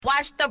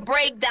watch the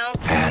breakdown.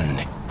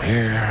 And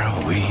here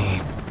we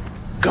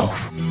go.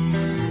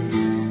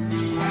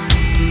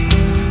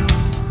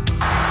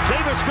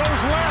 Davis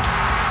goes left.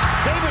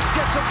 Davis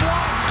gets a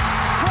block.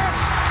 Chris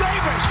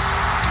Davis.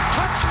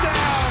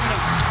 Touchdown.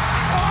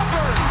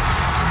 Auburn.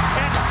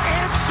 An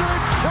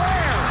answered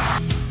prayer.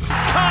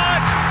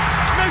 Caught.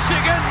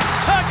 Michigan.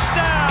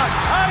 Touchdown.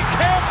 I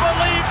can't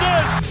believe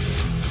this.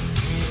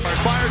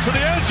 Fires to the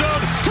end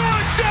zone.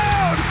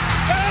 Touchdown.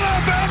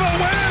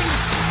 Alabama wins.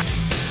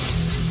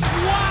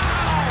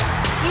 Wow.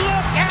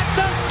 Look at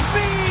the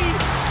speed.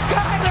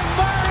 Kyler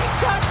Murray.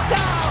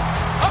 Touchdown.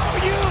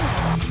 OU.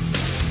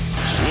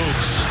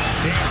 Swoops,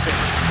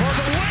 dancing for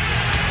the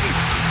win!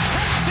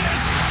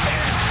 Texas is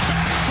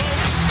back,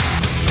 folks!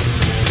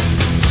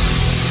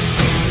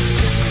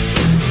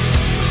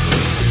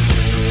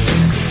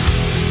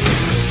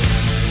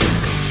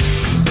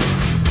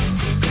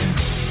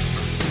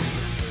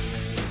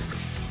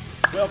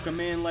 Welcome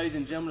in, ladies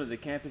and gentlemen, to the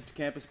Campus to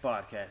Campus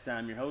podcast.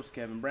 I'm your host,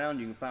 Kevin Brown.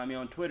 You can find me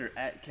on Twitter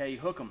at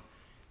KHookem.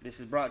 This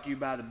is brought to you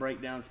by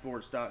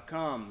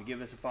thebreakdownsports.com.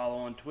 Give us a follow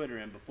on Twitter.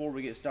 And before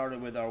we get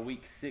started with our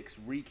Week 6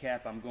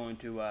 recap, I'm going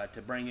to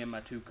bring in my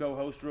two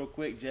co-hosts real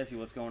quick. Jesse,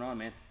 what's going on,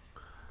 man?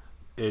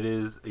 It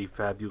is a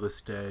fabulous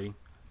day.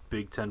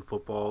 Big Ten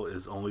football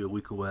is only a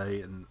week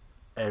away, and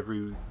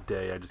every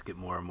day I just get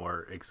more and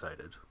more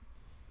excited.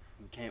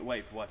 Can't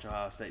wait to watch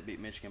Ohio State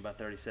beat Michigan by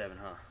 37,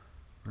 huh?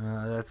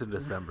 That's in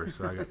December,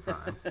 so I got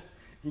time.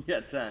 You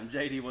got time.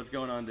 JD, what's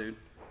going on, dude?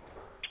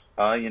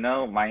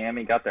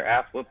 Miami got their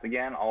ass whooped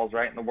again. All's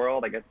right in the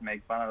world. I get to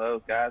make fun of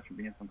those guys for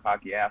being some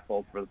cocky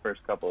assholes for the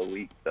first couple of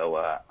weeks. So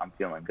I'm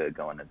feeling good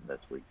going into this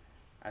week.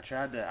 I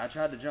tried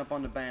to jump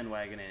on the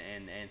bandwagon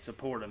and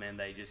support them, and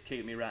they just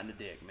kicked me right in the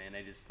dick, man.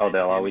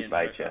 They'll always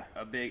bite you.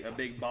 A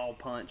big ball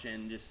punch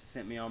and just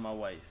sent me on my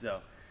way.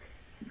 So,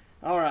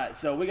 all right.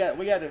 So we're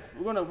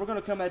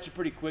gonna come at you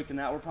pretty quick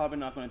tonight. We're probably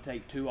not gonna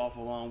take too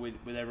awful long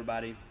with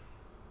everybody.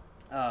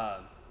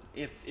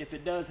 If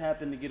it does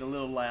happen to get a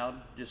little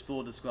loud, just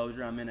full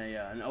disclosure, I'm in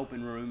an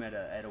open room at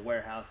a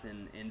warehouse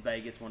in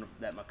Vegas,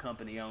 that my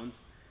company owns.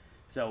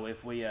 So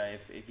if you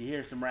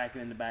hear some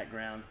racket in the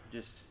background,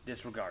 just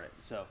disregard it.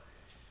 So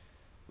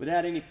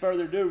without any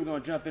further ado, we're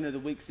going to jump into the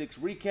Week 6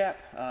 recap.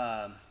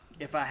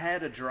 If I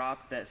had a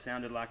drop that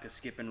sounded like a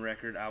skipping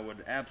record, I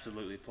would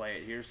absolutely play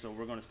it here. So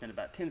we're going to spend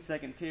about 10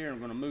 seconds here and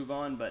we're going to move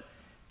on. But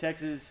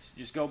Texas,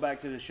 just go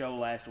back to the show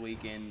last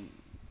week and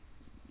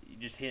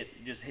just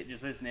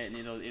listen to it,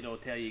 and it'll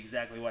tell you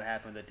exactly what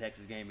happened in the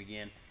Texas game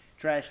again.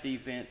 Trash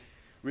defense,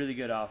 really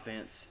good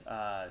offense.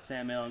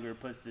 Sam Ehlinger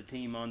puts the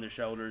team on their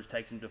shoulders,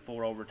 takes them to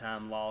 4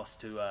 overtime loss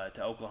to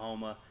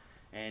Oklahoma,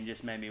 and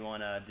just made me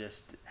want to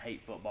just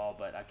hate football,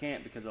 but I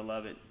can't because I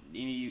love it.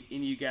 Any of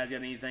you guys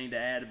got anything to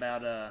add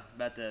about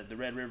the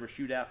Red River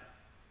shootout?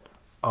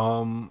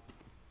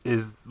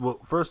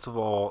 First of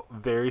all,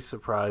 very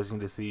surprising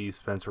to see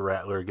Spencer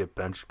Rattler get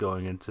benched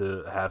going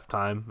into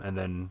halftime, and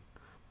then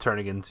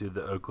turning into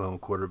the Oklahoma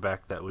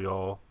quarterback that we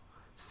all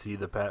see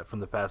from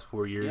the past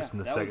 4 years in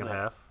the second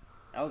half.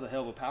 That was a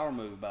hell of a power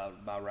move by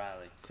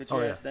Riley. Sit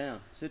your ass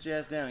down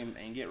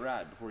and get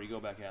right before you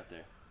go back out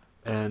there.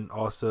 And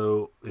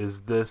also,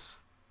 was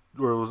this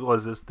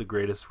the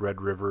greatest Red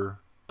River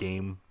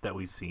game that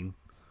we've seen?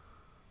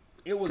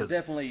 It was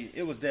definitely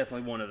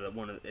one of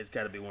the it's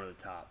got to be one of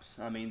the tops.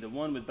 I mean, the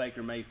one with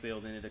Baker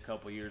Mayfield in it a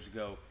couple years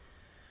ago,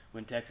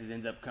 when Texas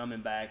ends up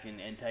coming back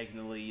and taking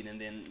the lead, and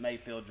then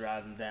Mayfield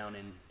drives him down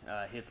and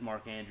hits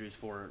Mark Andrews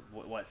for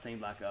what seemed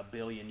like a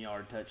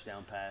billion-yard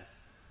touchdown pass.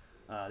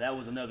 That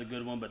was another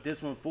good one. But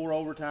this one, 4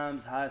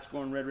 overtimes,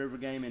 highest-scoring Red River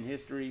game in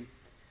history.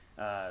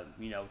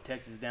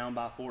 Texas down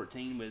by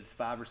 14 with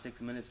 5 or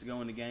 6 minutes to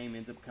go in the game,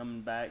 ends up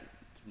coming back.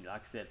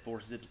 Like I said,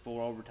 forces it to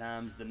 4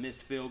 overtimes. The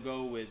missed field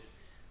goal with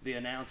the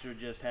announcer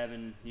just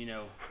having,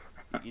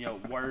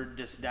 word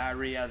just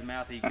diarrhea out of the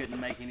mouth. He couldn't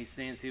make any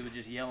sense. He was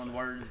just yelling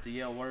words to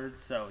yell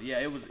words. So yeah,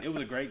 it was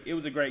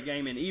a great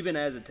game. And even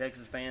as a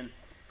Texas fan,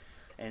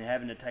 and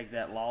having to take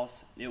that loss,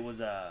 it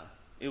was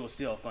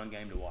still a fun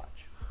game to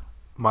watch.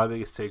 My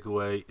biggest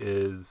takeaway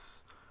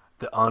is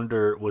the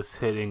under was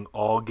hitting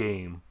all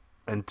game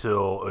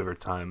until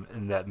overtime,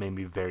 and that made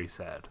me very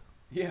sad.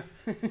 Yeah,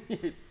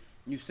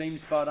 you seemed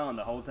spot on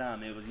the whole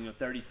time. It was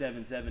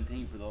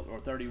 37-17 or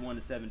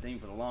 31-17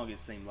 for the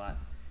longest, seemed like.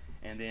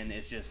 And then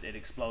it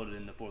exploded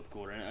in the fourth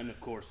quarter. And of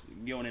course,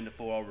 going into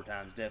 4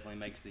 overtimes definitely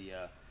makes the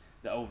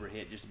over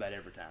hit just about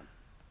every time.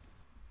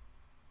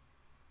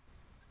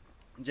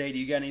 Jay, do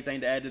you got anything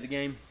to add to the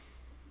game?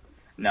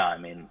 No, I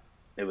mean,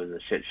 it was a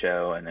shit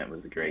show, and it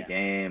was a great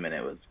game, and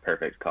it was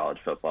perfect college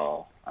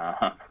football.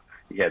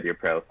 You had your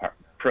pro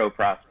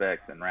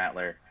prospects and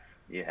Rattler.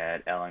 You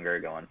had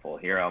Ehlinger going full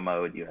hero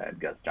mode. You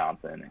had Gus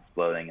Johnson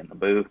exploding in the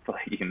booth,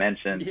 like you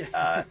mentioned.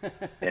 Yeah.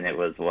 And it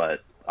was,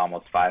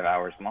 almost 5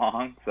 hours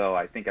long. So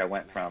I think I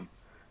went from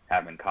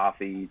having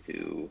coffee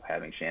to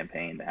having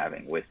champagne to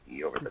having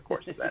whiskey over the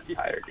course of that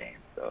entire game.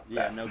 So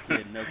no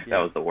kidding. That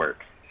was the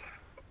work.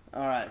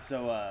 All right,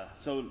 so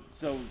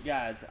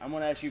guys, I'm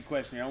going to ask you a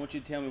question here. I want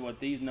you to tell me what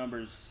these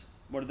numbers,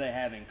 what do they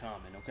have in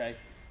common, okay?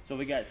 So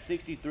we got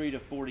 63 to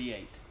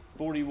 48,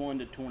 41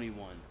 to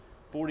 21,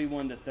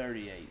 41 to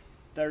 38,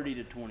 30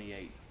 to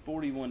 28,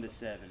 41 to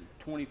 7,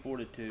 24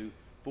 to 2,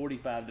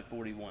 45 to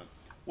 41.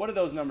 What do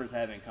those numbers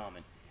have in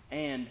common?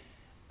 And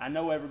I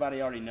know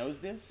everybody already knows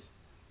this,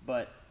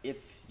 but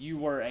if you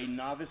were a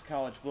novice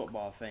college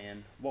football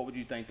fan, what would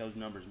you think those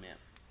numbers meant?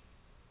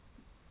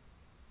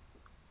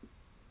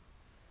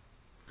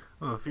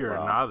 Well, if you're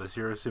a novice,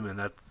 you're assuming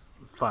that's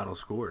final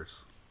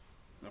scores.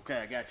 Okay,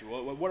 I got you.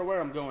 Where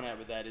I'm going at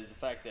with that is the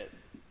fact that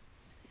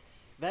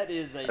that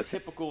is a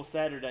typical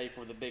Saturday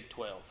for the Big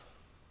 12,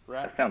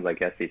 right? That sounds like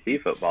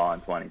SEC football in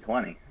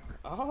 2020.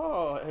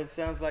 Oh, it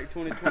sounds like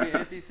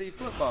 2020 SEC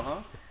football,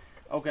 huh?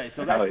 Okay,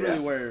 so that's really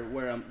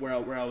where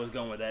I was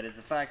going with that is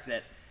the fact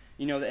that,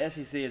 you know, the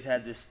SEC has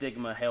had this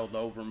stigma held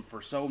over them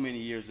for so many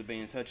years of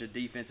being such a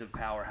defensive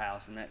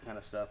powerhouse and that kind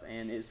of stuff,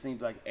 and it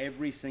seems like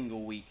every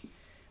single week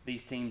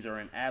these teams are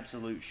in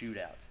absolute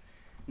shootouts.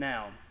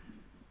 Now,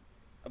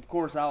 of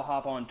course, I'll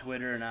hop on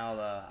Twitter and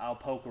I'll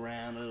poke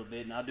around a little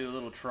bit and I'll do a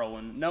little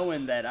trolling,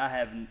 knowing that I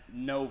have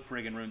no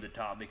friggin' room to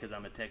talk because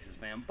I'm a Texas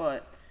fan.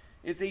 But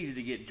it's easy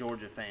to get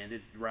Georgia fans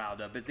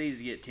riled up. It's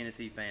easy to get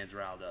Tennessee fans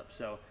riled up.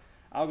 So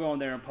I'll go in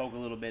there and poke a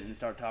little bit and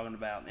start talking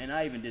about. And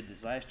I even did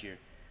this last year.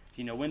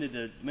 You know, when did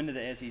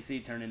the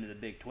SEC turn into the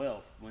Big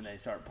 12 when they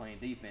start playing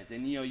defense?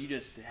 And you know, you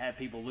just have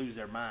people lose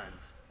their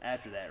minds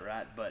after that,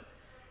 right? But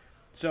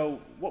so,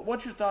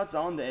 what's your thoughts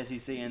on the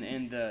SEC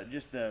and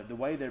just the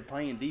way they're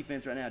playing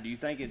defense right now? Do you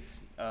think it's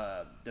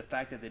the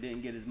fact that they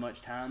didn't get as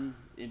much time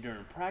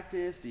during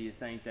practice? Do you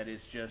think that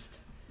it's just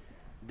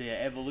the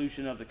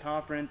evolution of the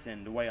conference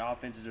and the way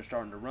offenses are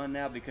starting to run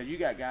now? Because you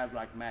got guys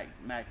like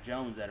Mac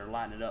Jones that are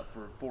lighting it up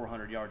for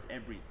 400 yards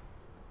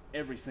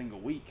every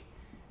single week,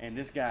 and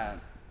this guy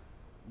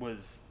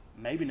was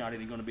maybe not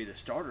even going to be the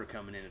starter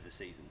coming into the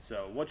season.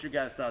 So, what's your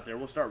guys' thought there?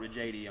 We'll start with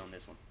JD on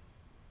this one.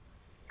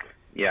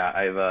 Yeah,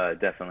 I've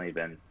definitely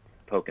been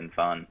poking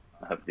fun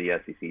of the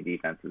SEC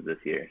defenses this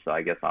year, so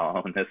I guess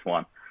I'll own this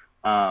one.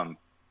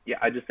 Yeah,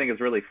 I just think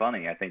it's really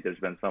funny. I think there's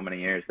been so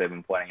many years they've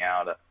been pointing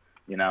out,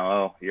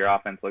 your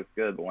offense looks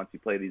good, but once you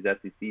play these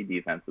SEC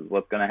defenses,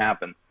 what's going to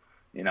happen?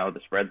 You know,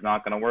 the spread's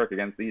not going to work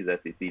against these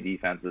SEC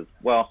defenses.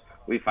 Well,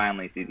 we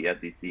finally see the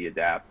SEC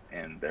adapt,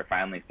 and they're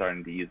finally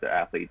starting to use their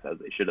athletes as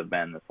they should have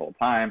been this whole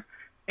time,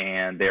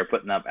 and they're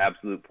putting up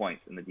absolute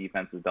points, and the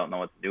defenses don't know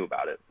what to do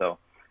about it. So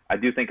I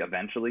do think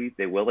eventually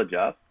they will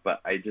adjust, but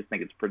I just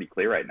think it's pretty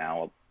clear right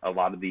now. A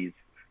lot of these,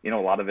 a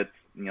lot of it's,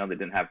 they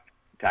didn't have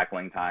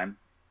tackling time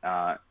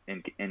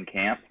in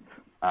camp,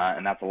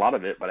 and that's a lot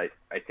of it. But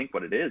I think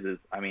what it is,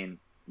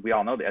 we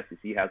all know the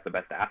SEC has the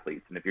best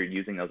athletes, and if you're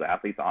using those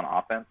athletes on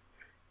offense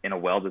in a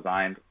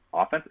well-designed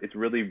offense, it's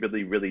really,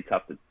 really, really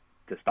tough to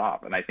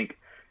stop. And I think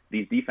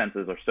these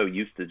defenses are so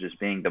used to just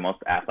being the most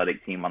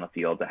athletic team on the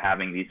field, to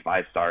having these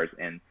 5 stars,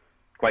 and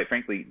quite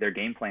frankly, their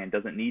game plan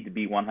doesn't need to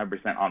be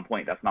 100% on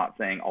point. That's not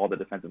saying all the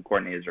defensive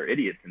coordinators are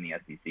idiots in the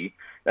SEC.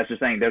 That's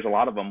just saying there's a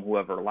lot of them who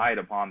have relied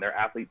upon their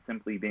athletes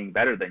simply being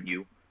better than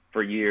you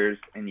for years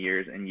and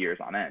years and years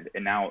on end.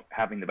 And now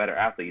having the better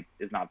athletes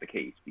is not the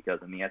case, because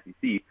in the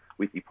SEC,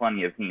 we see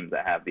plenty of teams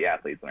that have the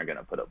athletes and are going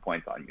to put up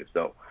points on you.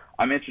 So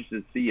I'm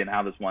interested to see in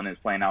how this one is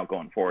playing out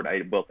going forward.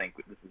 I will think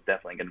this is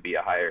definitely going to be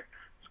a higher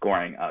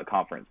scoring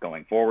conference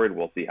going forward.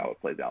 We'll see how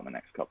it plays out in the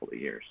next couple of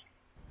years.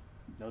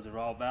 Those are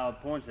all valid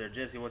points there.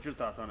 Jesse, what's your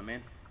thoughts on it,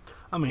 man?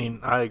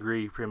 I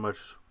agree pretty much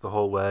the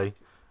whole way.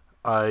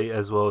 I,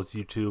 as well as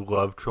you two,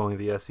 love trolling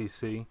the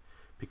SEC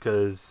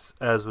because,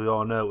 as we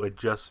all know, it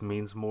just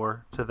means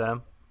more to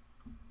them.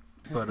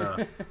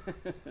 But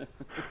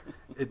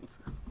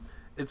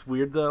it's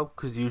weird, though,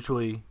 because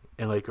usually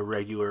in like a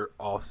regular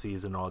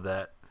off-season all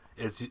that,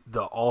 it's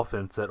the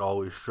offense that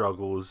always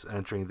struggles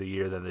entering the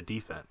year than the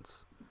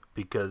defense,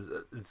 because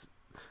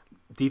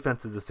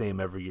defense is the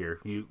same every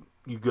year.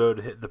 You go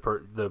to hit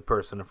the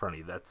person in front of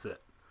you. That's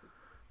it.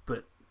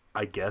 But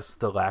I guess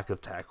the lack of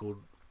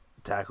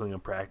tackling in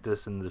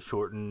practice and the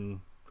shortened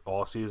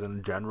all season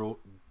in general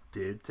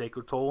did take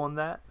a toll on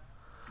that.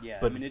 Yeah,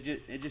 but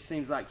it just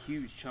seems like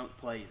huge chunk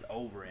plays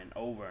over and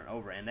over and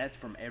over, and that's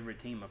from every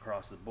team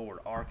across the board: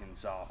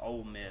 Arkansas,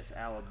 Ole Miss,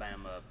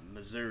 Alabama,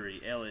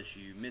 Missouri,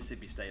 LSU,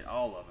 Mississippi State,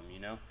 all of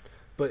them.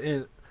 But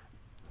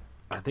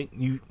I think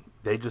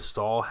they just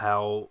saw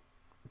how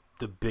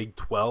the Big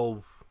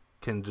 12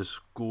 can just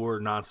score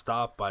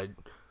nonstop by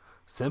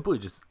simply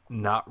just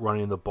not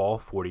running the ball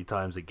 40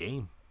 times a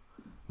game.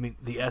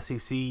 The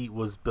SEC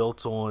was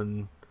built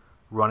on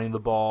running the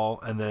ball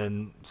and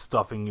then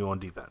stuffing you on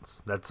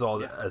defense. That's all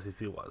the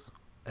SEC was.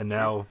 And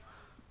now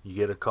you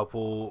get a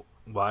couple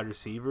wide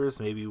receivers,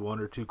 maybe 1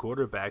 or 2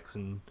 quarterbacks,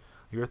 and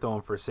you're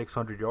throwing for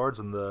 600 yards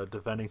on the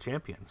defending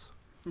champions.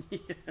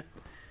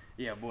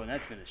 Yeah, boy,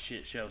 that's been a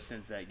shit show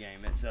since that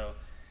game. And so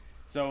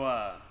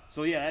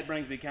yeah, that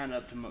brings me kind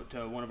of up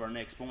to one of our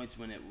next points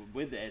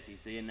with the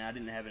SEC, and I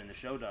didn't have it in the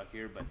show doc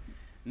here, but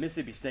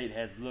Mississippi State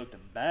has looked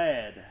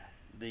bad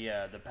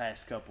the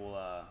past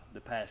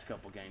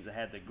couple games. They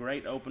had the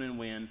great opening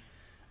win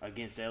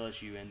against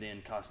LSU, and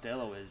then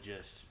Costello has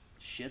just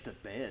shit the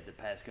bed the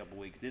past couple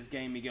weeks. This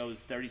game he goes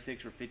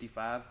 36 for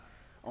 55,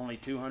 only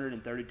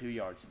 232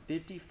 yards.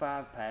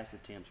 55 pass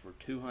attempts for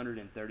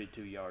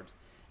 232 yards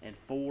and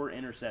 4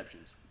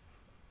 interceptions.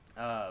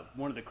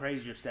 One of the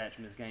crazier stats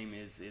from this game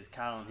is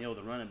Kylan Hill,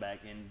 the running back,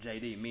 and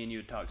JD. Me and you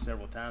had talked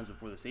several times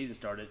before the season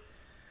started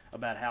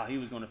about how he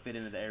was going to fit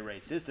into the air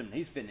raid system, and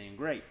he's fitting in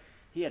great.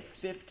 He had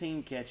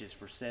 15 catches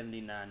for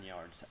 79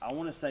 yards. I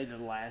want to say the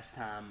last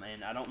time,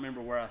 and I don't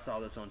remember where I saw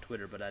this on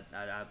Twitter, but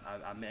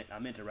I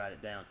meant to write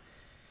it down.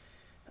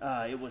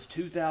 It was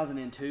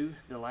 2002,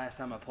 the last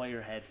time a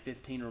player had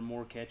 15 or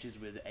more catches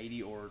with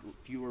 80 or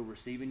fewer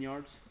receiving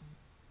yards.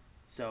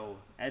 So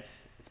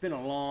it's been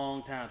a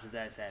long time since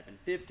that's happened.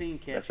 15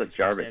 catches. That's a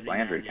Jarvis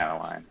Landry kind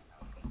of line.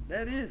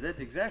 That's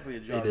exactly a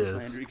Jarvis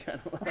Landry kind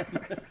of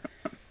line.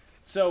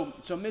 So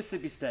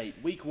Mississippi State,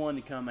 week 1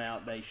 to come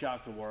out, they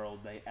shocked the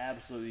world. They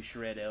absolutely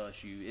shred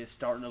LSU. It's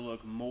starting to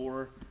look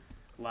more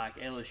like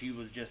LSU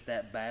was just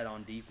that bad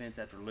on defense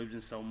after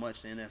losing so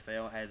much in the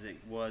NFL as it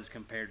was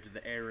compared to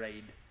the air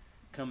raid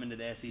coming to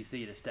the SEC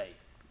to State.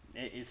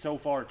 So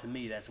far, to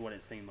me, that's what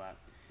it seemed like,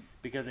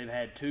 because they've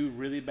had 2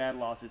 really bad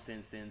losses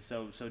since then.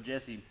 So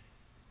Jesse,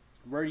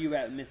 where are you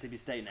at with Mississippi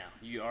State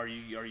now? Are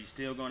you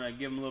still going to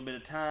give them a little bit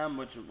of time,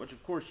 which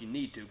of course you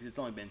need to because it's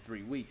only been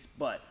 3 weeks,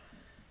 but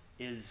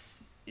is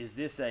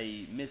this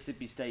a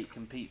Mississippi State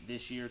compete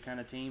this year kind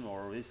of team,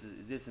 or is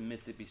this a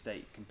Mississippi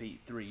State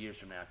compete 3 years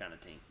from now kind of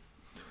team?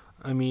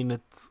 I mean,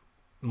 it's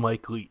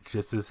Mike Leach.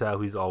 This is how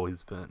he's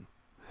always been.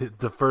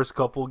 The first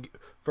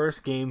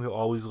game, he'll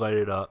always light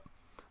it up.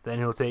 Then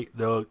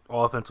the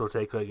offense will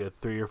take like a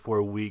 3 or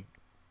 4 week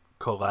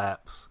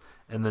collapse,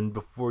 and then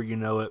before you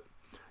know it,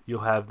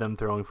 you'll have them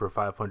throwing for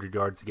 500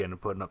 yards again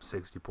and putting up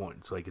 60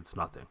 points like it's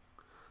nothing.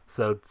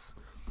 So it's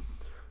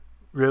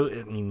really,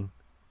 I mean,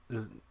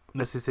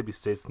 Mississippi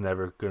State's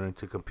never going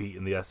to compete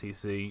in the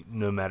SEC,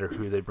 no matter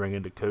who they bring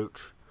in to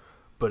coach.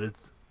 But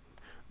it's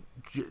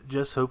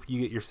just hope you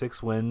get your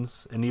 6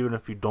 wins, and even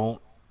if you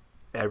don't,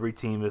 every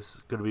team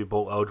is going to be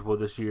bowl eligible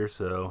this year.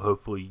 So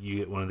hopefully you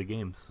get one of the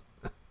games.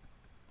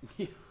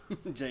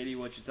 JD,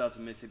 what's your thoughts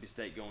on Mississippi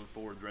State going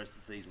forward the rest of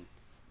the season?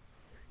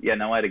 Yeah,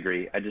 no, I'd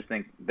agree. I just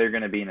think they're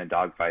going to be in a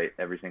dogfight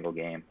every single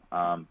game.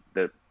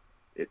 The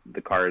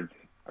cards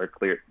are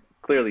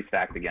clearly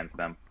stacked against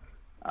them.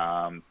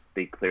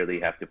 They clearly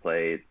have to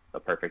play a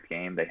perfect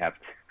game.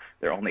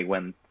 Their only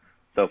win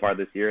so far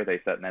this year,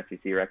 they set an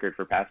SEC record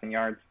for passing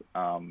yards.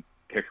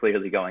 They're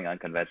clearly going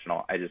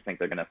unconventional. I just think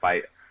they're going to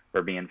fight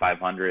for being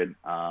 500,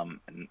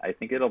 and I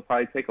think it'll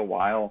probably take a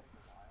while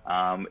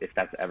if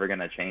that's ever going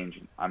to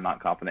change. I'm not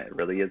confident it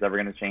really is ever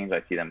going to change.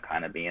 I see them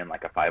kind of being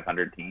like a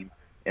 500 team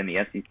in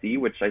the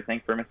SEC, which I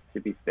think for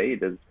Mississippi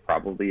State is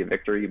probably a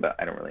victory, but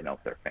I don't really know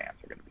if their fans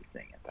are going to be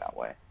seeing it that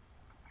way.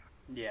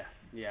 Yeah,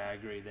 I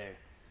agree there.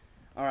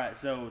 All right,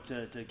 so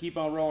to keep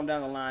on rolling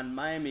down the line,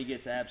 Miami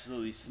gets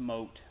absolutely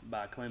smoked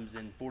by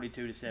Clemson,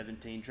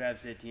 42-17.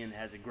 Travis Etienne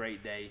has a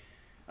great day,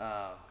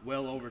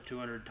 well over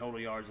 200 total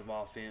yards of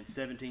offense,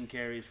 17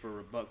 carries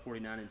for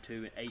 $149 and 2,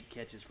 and 8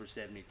 catches for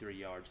 73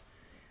 yards.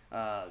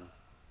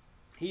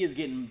 He is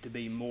getting to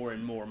be more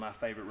and more my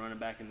favorite running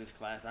back in this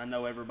class. I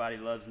know everybody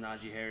loves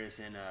Najee Harris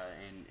and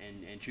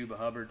Chuba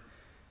Hubbard,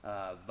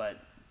 but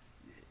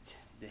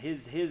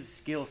his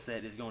skill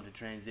set is going to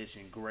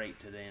transition great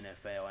to the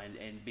NFL,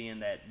 and being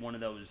that one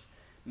of those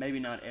maybe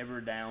not ever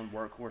down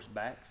workhorse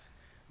backs,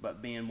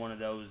 but being one of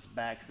those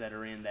backs that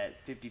are in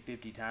that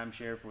 50-50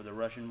 timeshare for the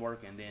rushing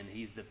work, and then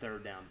he's the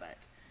third down back.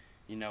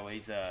 You know,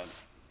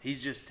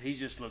 he's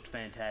just looked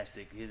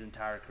fantastic his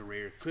entire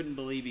career. Couldn't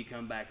believe he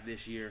come back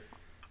this year,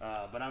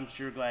 but I'm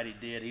sure glad he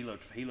did. He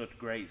looked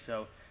great.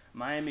 So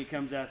Miami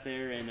comes out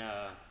there and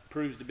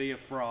proves to be a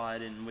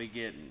fraud, and we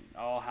get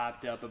all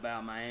hyped up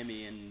about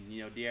Miami and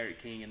De'Aaron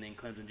King, and then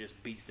Clemson just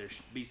beats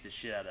the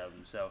shit out of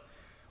them. So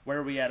where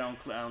are we at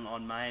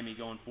on Miami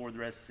going forward the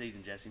rest of the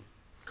season, Jesse?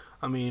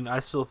 I mean, I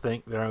still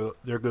think they're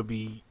going to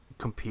be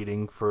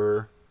competing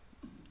for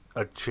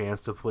a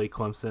chance to play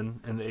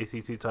Clemson in the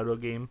ACC title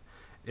game.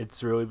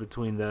 It's really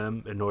between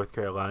them and North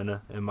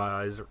Carolina in my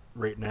eyes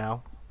right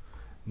now.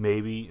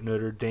 Maybe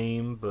Notre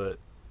Dame, but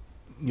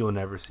you'll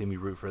never see me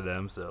root for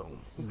them, so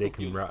they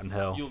can rot in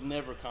hell. You'll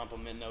never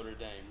compliment Notre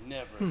Dame.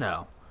 Never.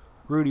 No.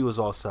 Rudy was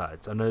all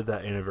sides. I know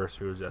that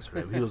anniversary was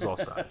yesterday, but he was all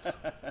sides.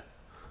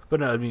 But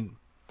no, I mean,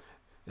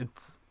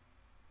 it's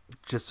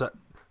just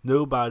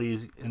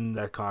nobody's in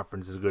that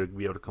conference is going to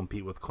be able to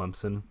compete with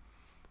Clemson.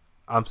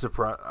 I'm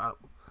surprised.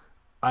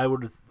 I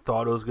would have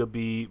thought it was going to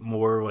be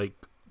more like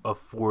a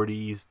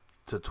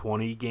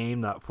 40-20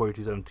 game, not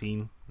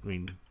 42-17. I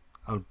mean,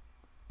 I'm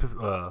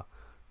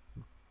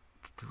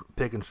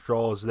picking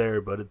straws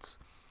there, but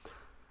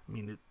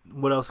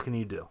what else can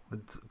you do?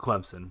 It's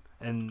Clemson.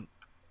 And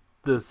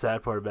the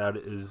sad part about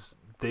it is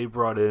they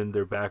brought in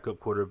their backup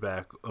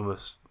quarterback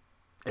almost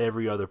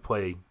every other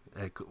play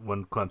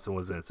when Clemson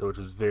was in. So it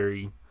was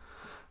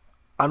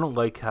I don't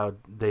like how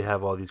they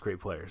have all these great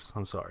players.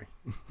 I'm sorry.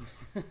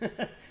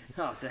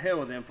 Oh, to hell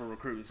with them for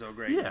recruiting so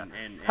great. Yeah.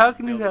 And how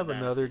can you have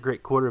another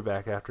great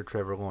quarterback after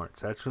Trevor Lawrence?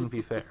 That shouldn't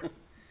be fair.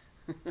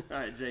 All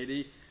right,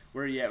 JD,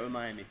 Where are you at with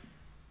Miami?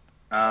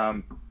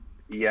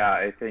 Yeah,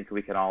 I think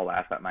we can all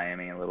laugh at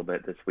Miami a little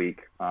bit this week.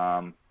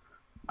 So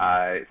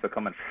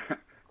coming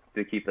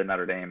to keep the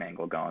Notre Dame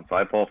angle going, so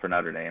I pull for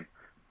Notre Dame,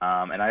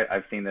 and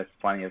I've seen this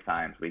plenty of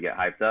times. We get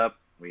hyped up,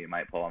 we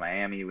might pull a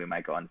Miami, we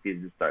might go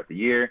undefeated to start the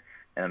year,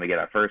 and then we get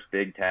our first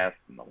big test,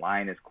 and the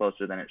line is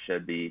closer than it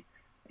should be,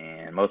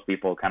 and most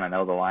people kind of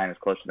know the line is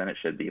closer than it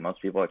should be.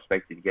 Most people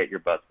expect you to get your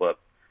butts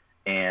whooped,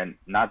 and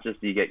not just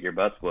do you get your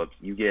butts whooped,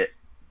 you get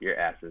your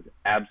asses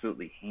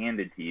absolutely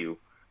handed to you.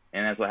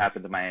 And that's what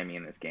happened to Miami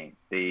in this game.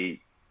 They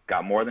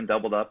got more than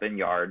doubled up in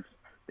yards.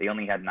 They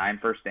only had 9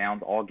 first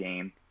downs all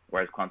game,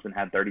 whereas Clemson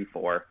had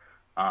 34.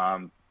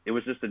 It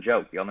was just a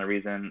joke. The only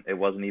reason it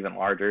wasn't even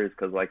larger is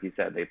because, like you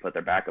said, they put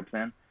their backups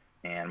in,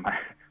 and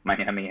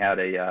Miami had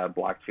a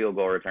blocked field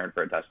goal return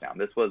for a touchdown.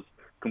 This was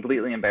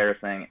completely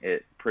embarrassing.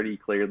 It pretty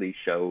clearly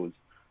shows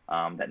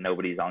that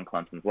nobody's on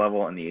Clemson's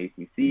level in the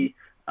ACC,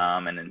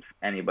 and if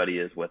anybody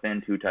is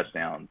within 2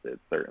 touchdowns, it's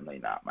certainly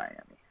not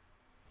Miami.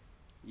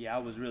 Yeah, I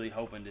was really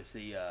hoping to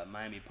see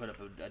Miami put up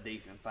a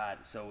decent fight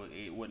so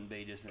it wouldn't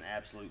be just an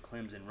absolute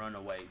Clemson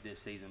runaway this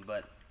season.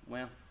 But,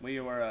 well, we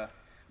were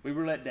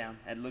let down.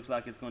 It looks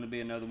like it's going to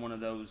be another one of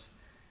those,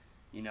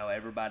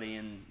 everybody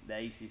in the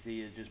ACC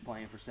is just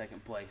playing for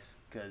second place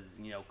because,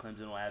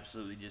 Clemson will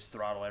absolutely just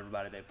throttle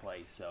everybody they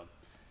play. So,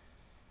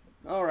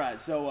 all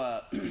right,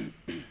 so,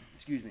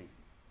 excuse me.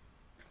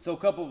 So a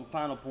couple of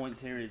final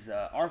points here is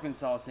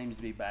Arkansas seems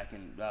to be back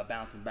and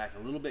bouncing back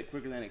a little bit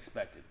quicker than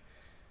expected.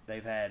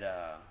 They've had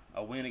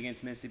a win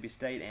against Mississippi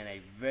State and a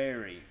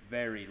very,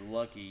 very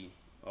lucky,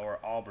 or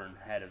Auburn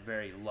had a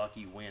very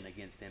lucky win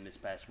against them this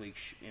past week.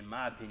 In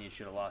my opinion,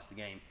 should have lost the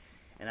game.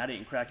 And I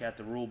didn't crack out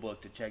the rule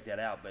book to check that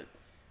out, but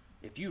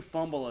if you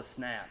fumble a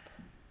snap,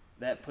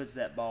 that puts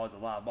that ball as a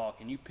live ball.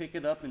 Can you pick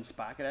it up and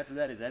spike it after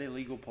that? Is that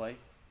illegal play?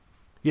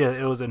 Yeah,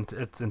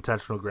 it's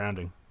intentional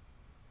grounding.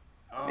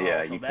 Oh,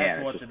 yeah, so you that's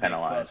can. what It's the just big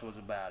penalized. fuss was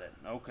about it.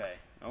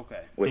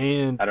 Okay. Which,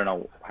 And I don't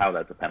know how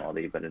that's a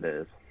penalty, but it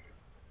is.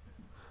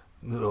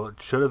 well,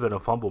 it should have been a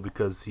fumble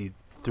because he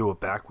threw it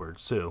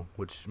backwards too,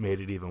 which made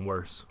it even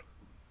worse.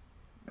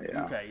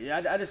 Yeah. Okay,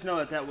 yeah, I just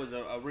know that was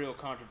a real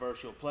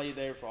controversial play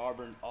there for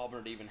Auburn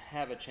to even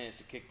have a chance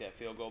to kick that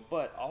field goal.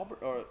 But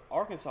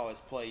Arkansas has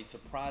played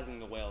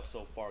surprisingly well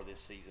so far this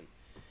season.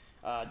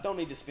 Don't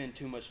need to spend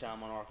too much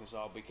time on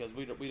Arkansas because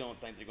we don't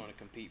think they're going to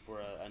compete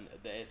for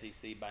the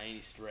SEC by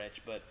any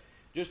stretch. But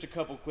just a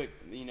couple quick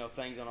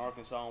things on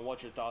Arkansas and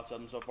what's your thoughts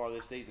of them so far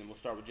this season. We'll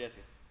start with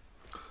Jesse.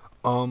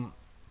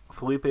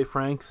 Felipe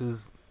Franks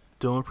is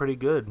doing pretty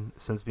good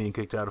since being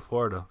kicked out of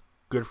Florida.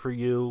 Good for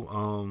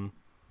you.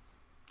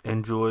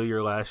 Enjoy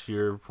your last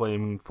year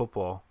playing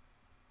football.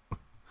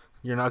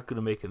 You're not going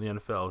to make it in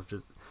the NFL.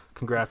 Just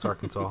congrats,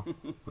 Arkansas.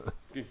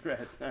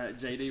 Congrats.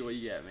 JD, what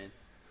you got, man?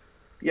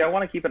 Yeah, I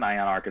want to keep an eye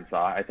on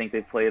Arkansas. I think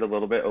they've played a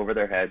little bit over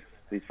their heads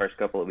these first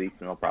couple of weeks,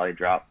 and they'll probably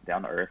drop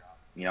down to earth,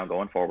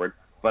 going forward.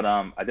 But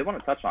I did want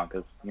to touch on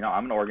because,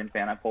 I'm an Oregon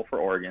fan. I pull for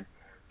Oregon.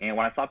 And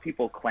when I saw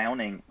people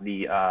clowning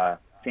the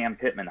Sam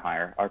Pittman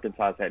hire,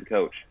 Arkansas's head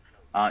coach,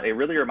 it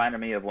really reminded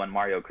me of when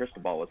Mario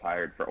Cristobal was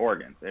hired for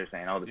Oregon. They're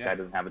saying, this guy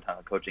doesn't have a ton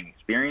of coaching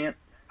experience.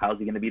 How's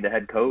he going to be the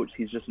head coach?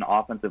 He's just an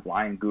offensive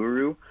line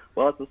guru.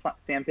 Well, that's what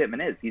Sam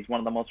Pittman is. He's one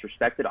of the most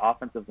respected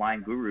offensive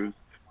line gurus,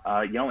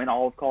 in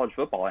all of college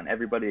football, and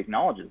everybody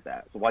acknowledges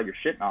that. So while you're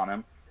shitting on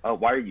him,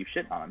 why are you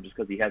shitting on him? Just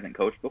because he hasn't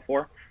coached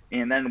before?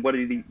 And then what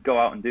did he go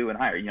out and do and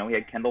hire? He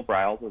had Kendall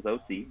Briles as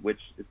OC, which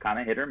is kind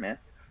of hit or miss.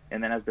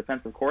 And then as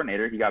defensive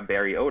coordinator, he got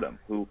Barry Odom,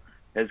 who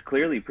has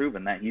clearly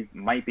proven that he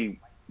might be,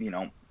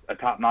 a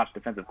top-notch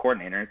defensive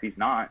coordinator. If he's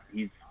not,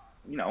 he's,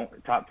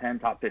 top 10,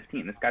 top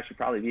 15. This guy should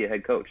probably be a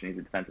head coach, and he's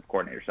a defensive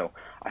coordinator. So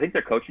I think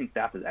their coaching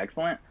staff is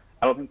excellent.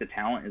 I don't think the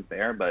talent is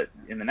there, but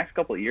in the next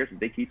couple of years, if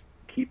they keep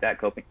that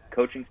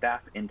coaching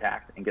staff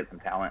intact and get some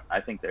talent, I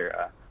think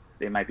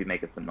they might be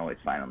making some noise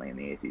finally in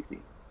the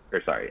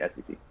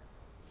SEC.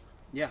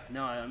 Yeah,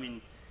 no, I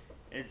mean,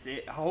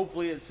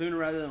 hopefully it's sooner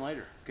rather than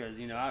later because,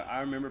 I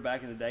remember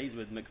back in the days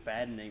with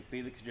McFadden and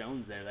Felix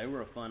Jones there, they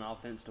were a fun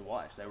offense to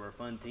watch. They were a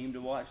fun team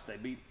to watch.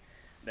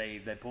 They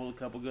pulled a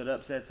couple good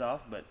upsets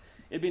off, but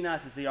it'd be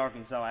nice to see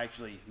Arkansas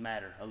actually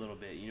matter a little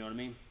bit, you know what I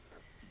mean?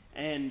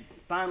 And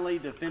finally,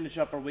 to finish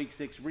up our Week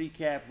 6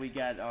 recap, we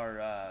got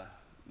our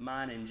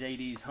mine and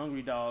JD's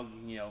Hungry Dog,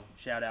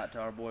 shout out to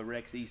our boy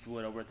Rex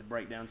Eastwood over at the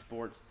Breakdown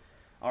Sports.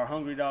 Our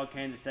Hungry Dog,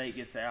 Kansas State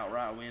gets the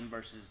outright win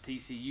versus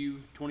TCU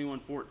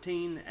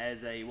 21-14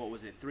 as a, what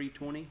was it,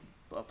 320,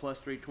 plus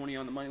 320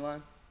 on the money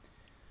line?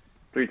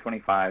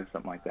 325,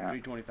 something like that.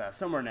 325,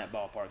 somewhere in that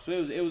ballpark.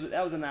 So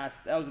that was a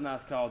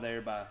nice call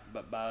there by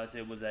us.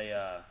 It was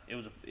a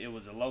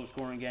low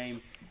scoring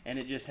game, and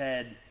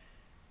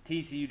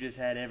TCU just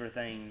had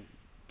everything.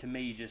 To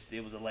me,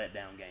 it was a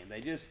letdown game. They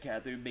just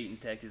got through beating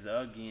Texas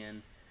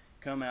again,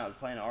 come out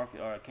playing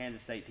a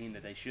Kansas State team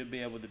that they should be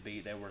able to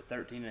beat. They were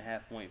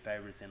 13.5-point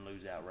favorites and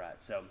lose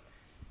outright. So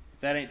if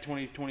that ain't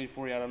 2020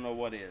 for you, I don't know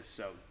what is.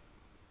 So,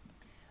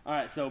 all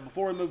right. So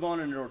before we move on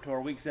into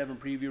our Week 7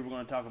 preview, we're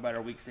going to talk about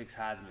our Week 6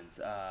 Heisman's.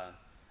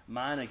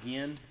 Mine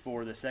again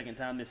for the second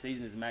time this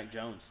season is Mac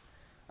Jones.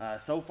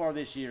 So far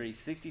this year, he's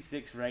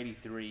 66 for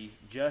 83,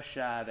 just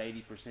shy of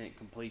 80%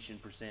 completion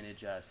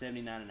percentage,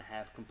 79.5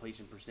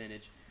 completion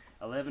percentage,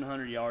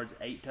 1,100 yards,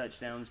 8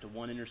 touchdowns to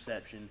 1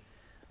 interception,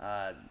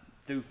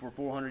 threw for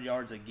 400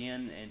 yards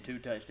again and 2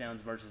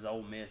 touchdowns versus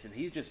Ole Miss, and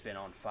he's just been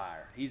on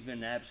fire. He's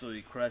been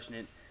absolutely crushing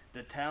it.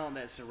 The talent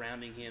that's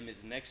surrounding him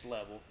is next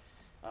level.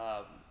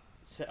 A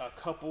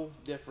couple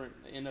different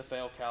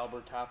NFL caliber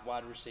type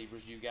wide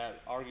receivers. You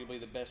got arguably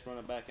the best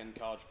running back in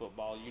college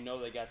football. You know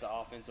they got the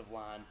offensive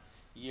line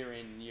year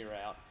in and year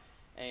out.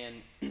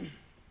 And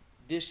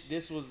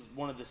this was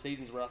one of the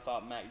seasons where I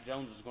thought Mac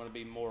Jones was going to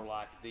be more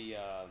like the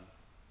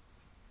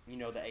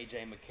the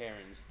A.J.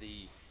 McCarrons,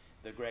 the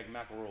Greg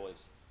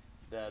McElroys,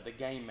 the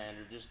game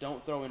manager. Just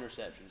don't throw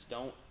interceptions.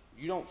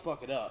 You don't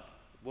fuck it up.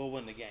 We'll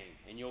win the game,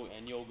 and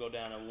you'll go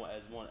down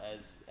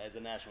as a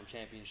national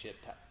championship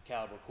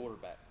caliber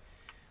quarterback.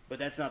 But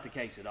that's not the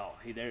case at all.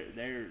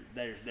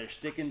 They're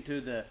sticking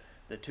to the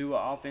two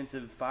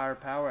offensive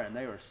firepower, and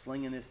they are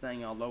slinging this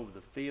thing all over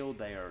the field.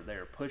 They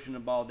are pushing the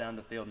ball down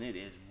the field, and it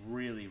is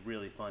really,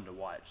 really fun to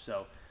watch.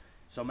 So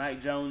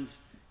Mac Jones,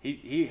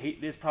 he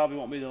this probably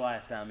won't be the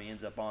last time he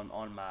ends up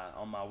on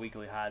my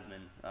weekly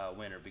Heisman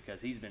winner,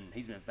 because he's been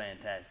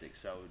fantastic.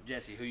 So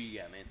Jesse, who you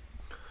got,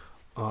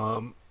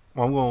 man?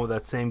 Well, I'm going with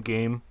that same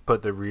game,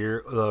 but the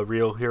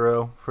real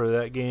hero for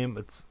that game,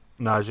 it's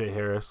Najee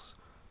Harris.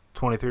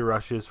 23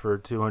 rushes for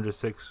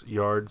 206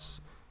 yards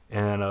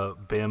and a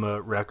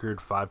Bama record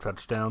 5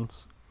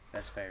 touchdowns.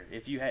 That's fair.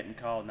 If you hadn't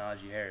called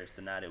Najee Harris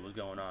the night it was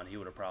going on, he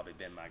would have probably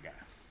been my guy.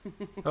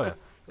 Oh,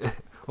 yeah.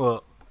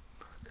 Well,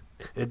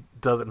 it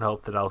doesn't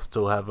help that I'll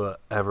still have a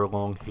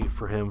ever-long hate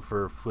for him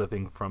for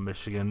flipping from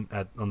Michigan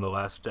on the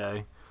last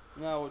day.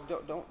 No,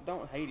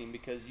 don't hate him,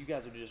 because you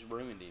guys have just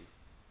ruined him.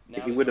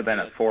 Now he would have been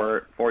at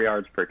 4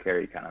 yards per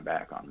carry kind of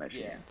back on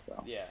Michigan. Yeah,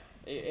 so.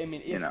 yeah. I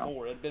mean, if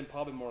 4, it'd been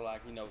probably more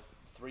like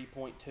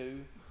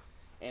 3.2,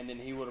 and then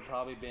he would have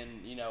probably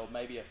been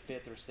maybe a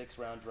 5th or 6th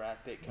round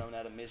draft pick coming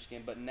out of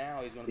Michigan. But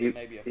now he's going to be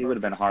maybe a 1st or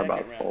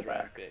 2nd round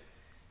draft pick.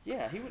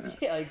 Yeah, he would.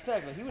 Yeah,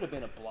 exactly. He would have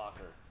been a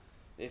blocker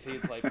if he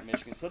had played for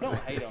Michigan. So don't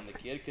hate on the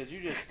kid, because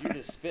you're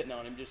just spitting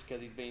on him just because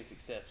he's being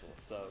successful.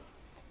 So.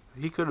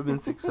 He could have been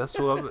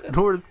successful up at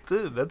North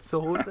too. That's the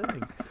whole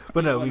thing.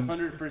 But no,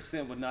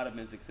 100% would not have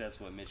been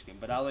successful at Michigan.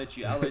 But I'll let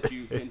you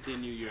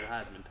continue your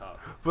Heisman talk.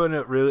 But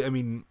no, really, I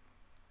mean,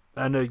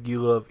 I know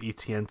you love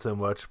ETN so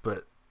much,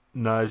 but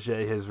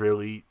Najee has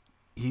really,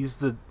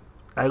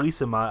 at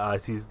least in my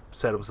eyes, he's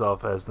set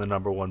himself as the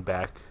number 1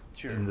 back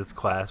in this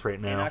class right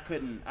now.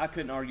 And I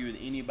couldn't argue with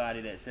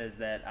anybody that says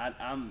that.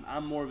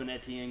 I'm more of an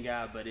Etienne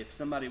guy, but if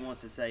somebody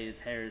wants to say it's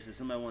Harris, if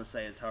somebody wants to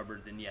say it's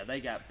Hubbard, then yeah, they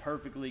got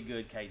perfectly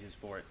good cases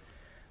for it,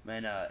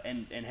 man.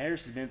 And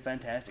Harris has been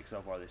fantastic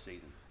so far this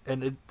season.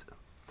 And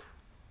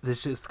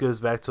this just goes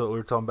back to what we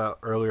were talking about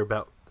earlier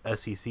about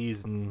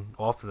SECs and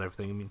offense and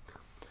everything. I mean,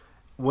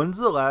 when's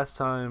the last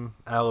time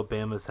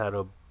Alabama's had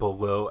a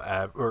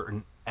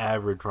an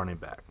average running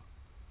back?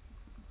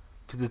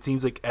 Because it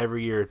seems like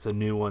every year it's a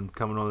new one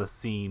coming on the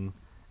scene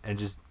and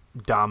just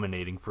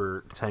dominating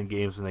for 10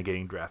 games when they're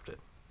getting drafted.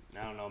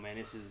 I don't know, man.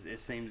 It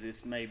seems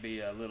this may be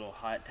a little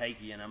hot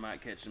takey, and I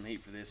might catch some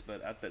heat for this,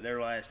 but I think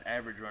their last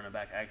average running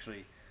back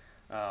actually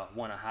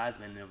won a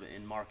Heisman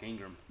in Mark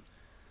Ingram.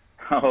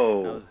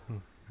 Oh,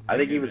 I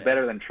think he was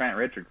better than Trent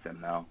Richardson,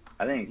 though.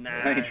 I think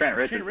Trent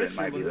Richardson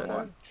might be the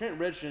one. Trent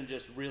Richardson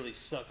just really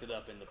sucked it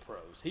up in the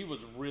pros. He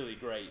was really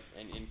great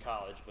in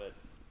college, but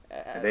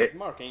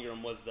Mark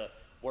Ingram was the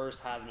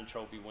worst Heisman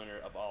Trophy winner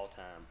of all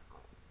time.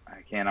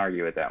 I can't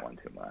argue with that one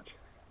too much.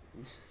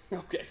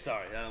 Okay,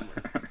 sorry.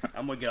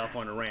 I'm going to get off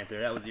on a rant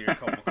there. That was the year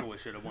Colt McCoy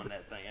should have won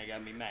that thing. I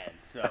got me mad.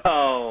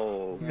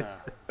 So,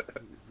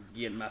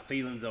 getting my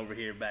feelings over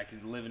here back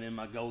and living in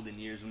my golden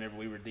years whenever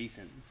we were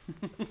decent.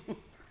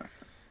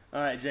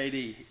 All right,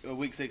 JD,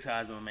 Week 6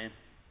 Heisman, man.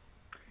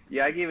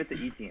 Yeah, I gave it to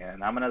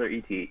ETN. I'm another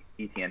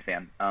ETN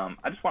fan.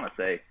 I just want to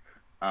say,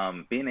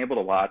 being able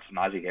to watch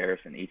Najee Harris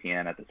and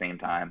ETN at the same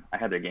time, I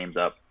had their games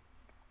up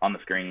on the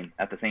screen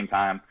at the same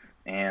time,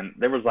 and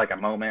there was like a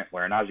moment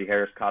where Najee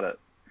Harris caught a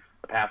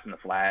pass in the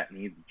flat, and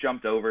he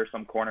jumped over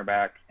some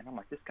cornerback, and I'm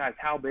like, this guy's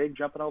how big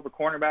jumping over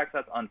cornerbacks?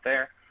 That's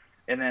unfair.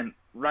 And then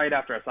right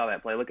after I saw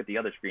that play, I look at the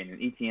other screen, and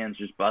ETN's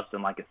just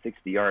busting like a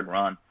 60-yard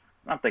run.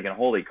 And I'm thinking,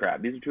 holy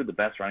crap, these are 2 of the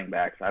best running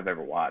backs I've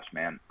ever watched,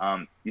 man.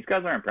 These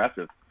guys are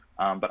impressive,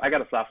 but I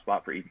got a soft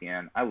spot for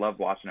ETN. I love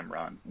watching him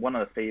run. One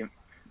of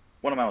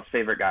my most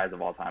favorite guys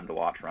of all time to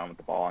watch run with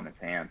the ball in his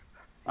hands.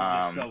 He's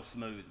just so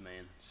smooth,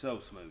 man. So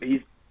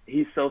smooth.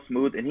 He's so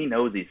smooth, and he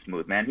knows he's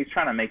smooth, man. He's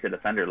trying to make the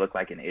defender look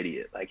like an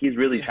idiot. Like, he's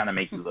really trying to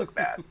make you look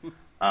bad,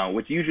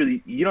 which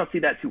usually you don't see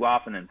that too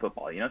often in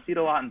football. You don't see it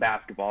a lot in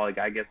basketball. A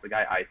guy gets the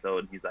guy ISO'd,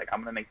 and he's like, I'm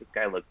going to make this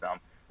guy look dumb.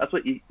 That's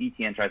what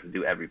ETN tries to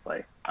do every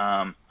play.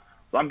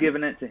 So I'm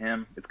giving it to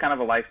him. It's kind of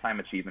a lifetime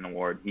achievement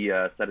award. He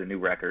set a new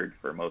record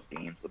for most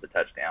games with a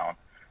touchdown.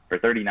 For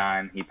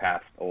 39, he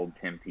passed old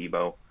Tim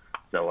Tebow.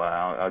 So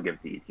I'll give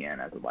it to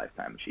ETN as a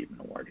lifetime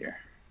achievement award here.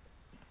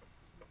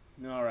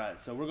 All right,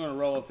 so we're going to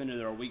roll up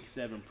into our Week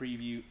 7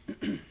 preview.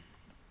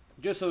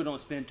 just so we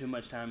don't spend too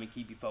much time and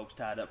keep you folks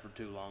tied up for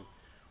too long,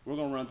 we're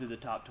going to run through the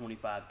top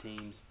 25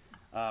 teams.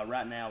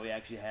 Right now, we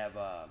actually have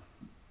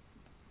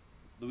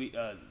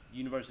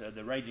University of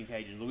the Raging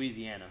Cajuns,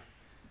 Louisiana.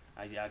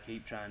 I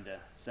keep trying to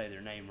say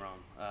their name wrong.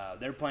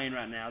 They're playing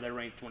right now. They're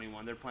ranked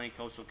 21. They're playing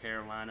Coastal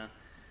Carolina.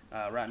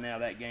 Right now,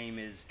 that game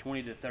is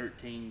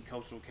 20-13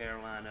 Coastal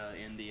Carolina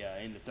in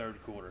the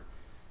third quarter.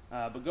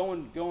 But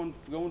going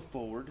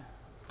forward,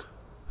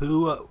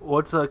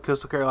 what's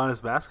Coastal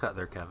Carolina's mascot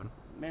there, Kevin?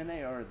 Man,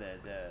 they are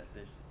the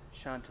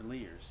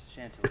Chanticleers,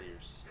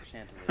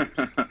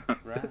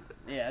 right?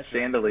 Yeah, that's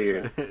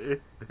Chandeliers.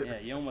 Right. That's right. Yeah,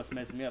 you almost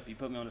messed me up. You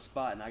put me on the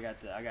spot, and I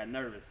got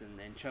nervous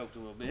and choked a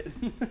little bit.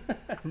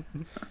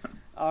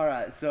 All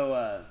right,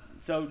 so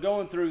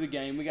going through the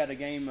game, we got a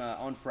game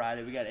on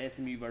Friday. We got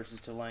SMU versus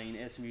Tulane.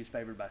 SMU's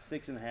favored by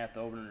 6.5. The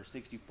over/under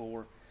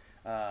 64.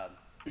 I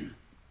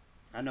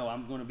know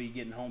I'm going to be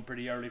getting home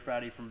pretty early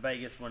Friday from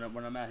Vegas when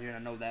I'm out here, and I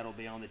know that'll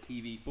be on the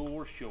TV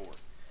for sure.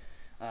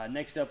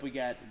 Next up, we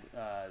got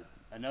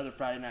another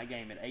Friday night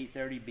game at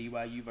 8:30,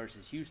 BYU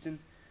versus Houston.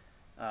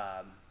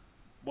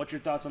 What's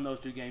your thoughts on those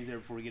two games there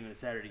before we get into the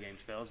Saturday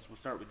games, fellas? We'll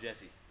start with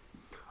Jesse.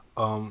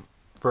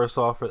 First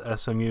off, for the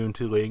SMU and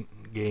Tulane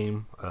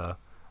game,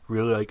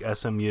 really like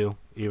SMU,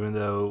 even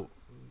though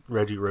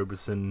Reggie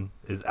Roberson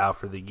is out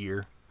for the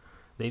year.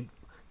 Did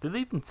they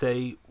even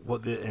say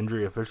what the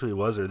injury officially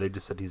was, or they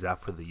just said he's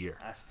out for the year?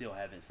 I still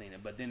haven't seen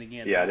it, but then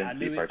again, yeah,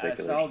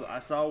 I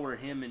saw where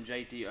him and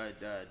JT.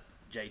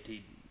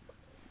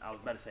 I was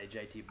about to say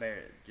JT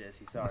Barrett,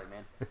 Jesse. Sorry,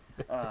 man.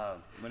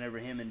 Whenever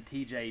him and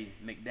TJ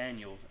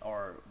McDaniel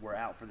were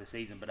out for the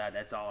season, but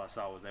that's all I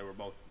saw was they were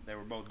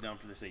both done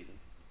for the season.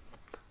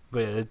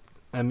 But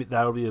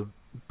that'll be a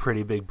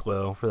pretty big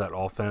blow for that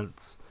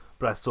offense.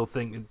 But I still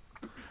think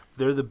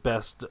they're the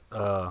best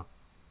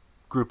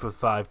group of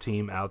 5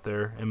 team out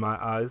there in my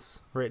eyes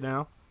right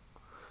now,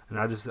 and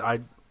I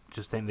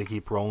just think they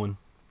keep rolling.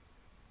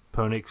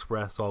 Pony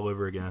Express all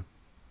over again.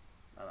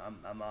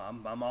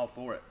 I'm all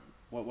for it.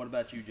 What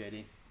about you,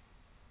 JD?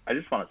 I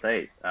just want to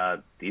say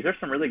these are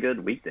some really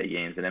good weekday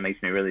games, and it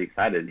makes me really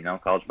excited. You know,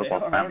 college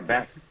football's finally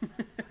back.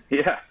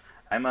 Yeah,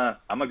 I'm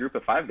a group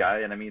of 5 guy,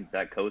 and I mean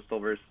that Coastal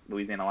versus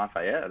Louisiana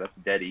Lafayette, that's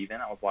dead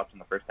even. I was watching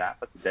the first half.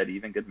 That's a dead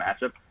even, good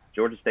matchup.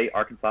 Georgia State,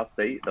 Arkansas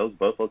State, those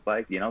both look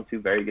like 2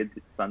 very good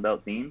Sun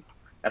Belt teams.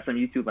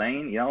 SMU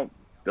Tulane,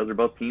 those are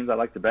both teams I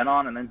like to bet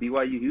on, and then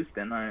BYU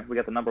Houston. We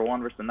got the number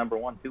 1 versus the number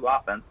 1-2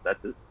 offense.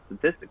 That's it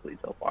statistically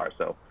so far.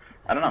 So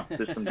I don't know,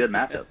 there's some good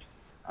matchups.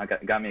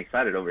 Got me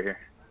excited over here.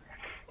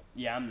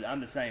 Yeah,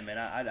 I'm the same, man.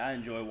 I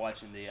enjoy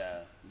watching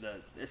the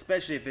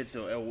especially if it's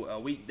a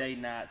weekday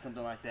night,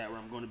 something like that, where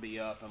I'm going to be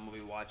up. I'm going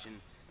to be watching.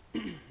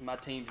 My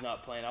team's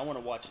not playing. I want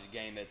to watch a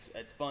game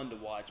that's fun to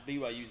watch.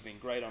 BYU's been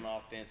great on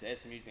offense.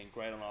 SMU's been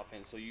great on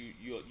offense. So you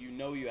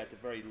at the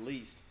very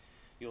least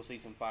you'll see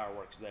some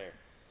fireworks there.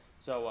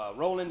 So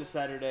roll into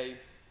Saturday,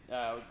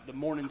 the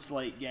morning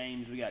slate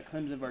games. We got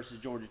Clemson versus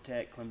Georgia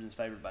Tech. Clemson's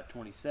favored by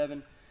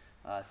 27.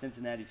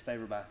 Cincinnati's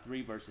favored by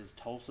 3 versus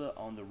Tulsa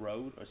on the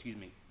road.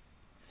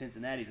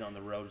 Cincinnati's on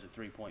the road as a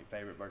 3-point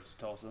favorite versus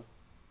Tulsa.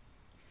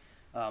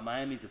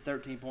 Miami's a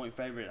 13-point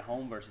favorite at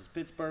home versus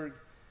Pittsburgh.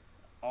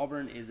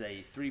 Auburn is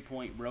a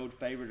 3-point road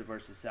favorite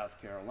versus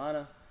South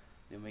Carolina.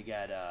 Then we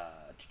got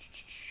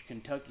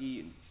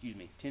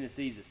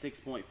Tennessee's a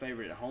 6-point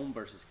favorite at home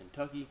versus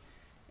Kentucky.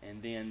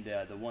 And then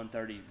the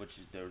 1:30, which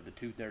is the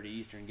 2:30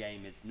 Eastern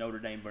game, it's Notre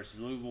Dame versus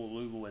Louisville.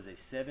 Louisville is a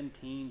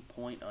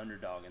 17-point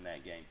underdog in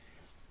that game.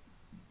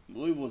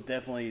 Louisville's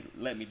definitely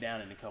let me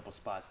down in a couple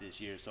spots this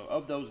year. So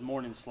of those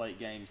morning slate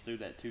games through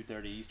that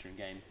 2:30 Eastern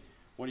game,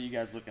 what are you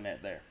guys looking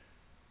at there?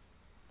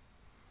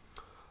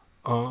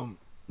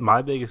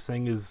 My biggest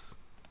thing is,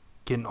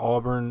 can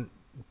Auburn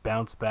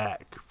bounce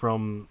back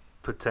from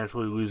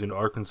potentially losing to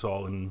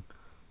Arkansas and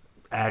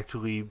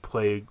actually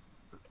play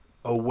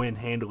a win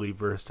handily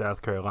versus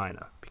South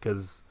Carolina?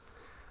 Because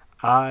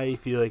I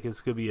feel like it's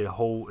going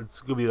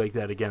to be like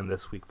that again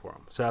this week for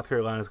them. South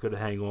Carolina's going to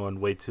hang on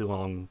way too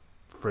long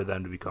for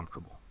them to be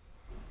comfortable.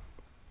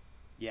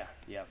 Yeah,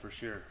 for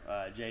sure.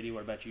 JD,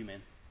 what about you,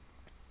 man?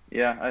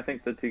 Yeah, I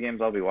think the 2 games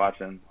I'll be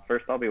watching.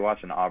 First, I'll be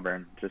watching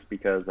Auburn just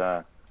because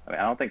I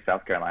don't think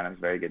South Carolina's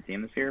a very good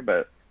team this year,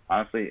 but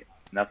honestly,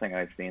 nothing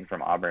I've seen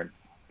from Auburn,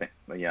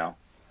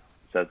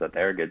 says that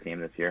they're a good team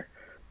this year.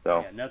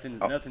 So yeah,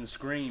 nothing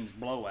screams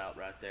blowout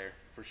right there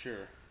for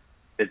sure.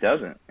 It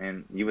doesn't,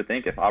 and you would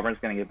think if Auburn's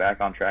going to get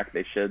back on track,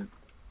 they should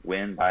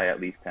win by at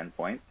least 10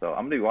 points. So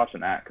I'm going to be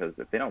watching that because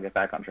if they don't get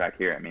back on track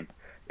here,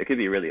 it could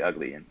be really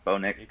ugly, and Bo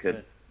Nix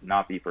could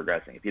not be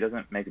progressing. If he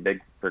doesn't make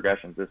big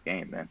progressions this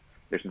game, then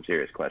there's some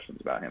serious questions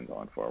about him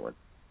going forward.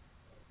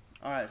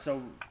 All right,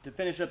 so to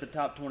finish up the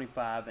top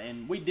 25,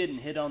 and we didn't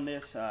hit on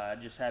this, I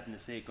just happened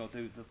to see it go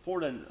through. The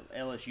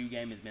Florida-LSU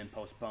game has been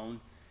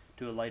postponed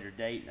to a later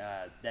date.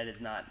 That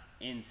is not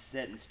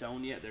set in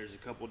stone yet. There's a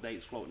couple of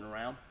dates floating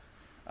around.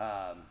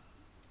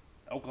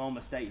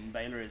 Oklahoma State and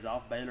Baylor is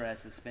off. Baylor has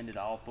suspended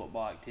all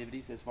football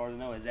activities, as far as I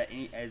know.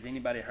 Has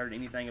anybody heard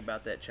anything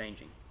about that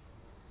changing?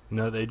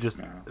 No, they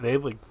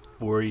have like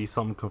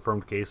 40-something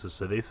confirmed cases,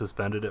 so they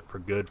suspended it for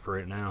good for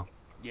right now.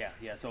 Yeah.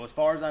 So as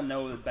far as I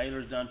know,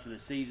 Baylor's done for the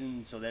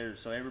season. So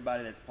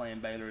everybody that's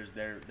playing Baylor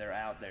they're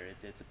out there.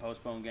 It's a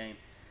postponed game.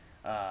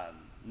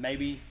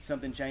 Maybe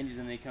something changes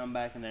and they come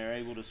back and they're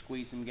able to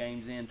squeeze some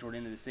games in toward the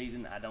end of the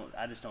season.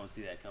 I just don't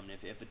see that coming.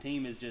 If a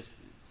team is just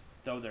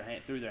threw their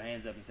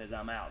hands up and says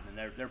I'm out,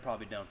 then they're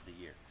probably done for the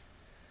year.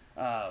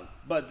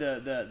 But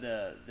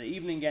the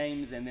evening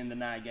games and then the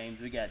night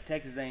games, we got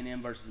Texas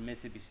A&M versus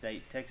Mississippi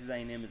State. Texas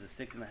A&M is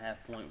a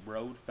 6.5-point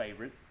road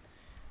favorite.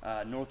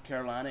 North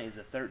Carolina is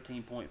a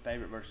 13-point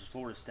favorite versus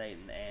Florida State,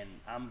 and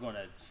I'm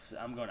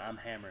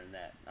hammering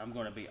that. I'm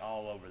gonna be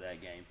all over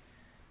that game.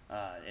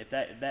 If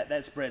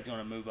that spread's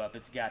gonna move up,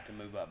 it's got to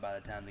move up by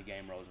the time the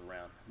game rolls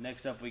around.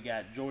 Next up, we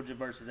got Georgia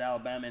versus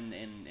Alabama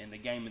in the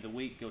game of the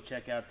week. Go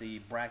check out the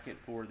bracket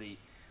for the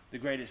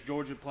greatest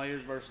Georgia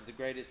players versus the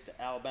greatest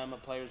Alabama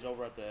players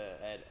over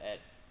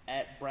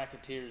at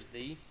Bracketeers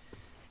The.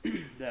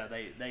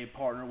 They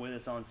partner with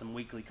us on some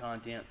weekly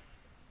content.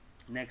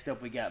 Next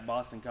up, we got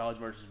Boston College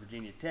versus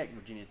Virginia Tech.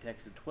 Virginia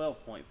Tech's a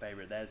 12-point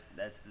favorite. That's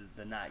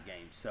the night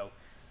game. So,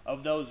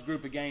 of those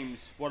group of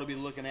games, what are we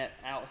looking at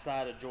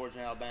outside of Georgia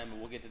and Alabama?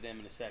 We'll get to them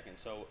in a second.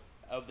 So,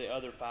 of the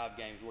other 5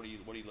 games, what are you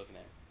looking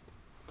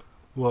at?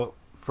 Well,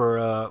 for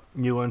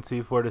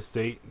UNC Florida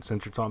State,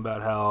 since you're talking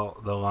about how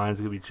the line's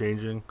going to be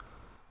changing,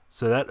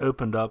 so that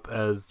opened up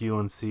as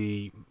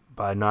UNC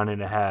by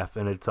 9.5,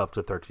 and it's up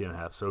to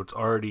 13.5. So it's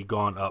already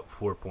gone up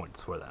 4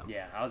 points for them.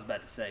 Yeah, I was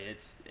about to say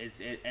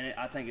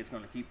I think it's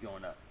going to keep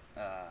going up.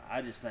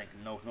 I just think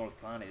North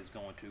Carolina is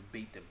going to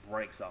beat the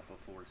brakes off of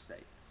Florida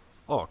State.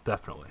 Oh,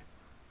 definitely.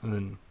 And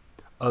then,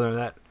 other than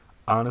that,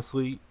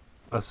 honestly,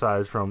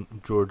 aside from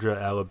Georgia,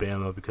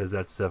 Alabama, because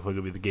that's definitely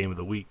going to be the game of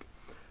the week,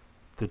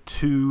 the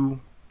 2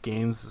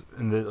 games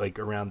in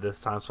around this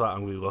time slot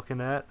I'm going to be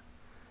looking at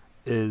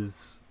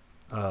is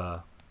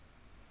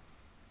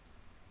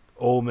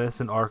Ole Miss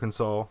and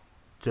Arkansas,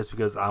 just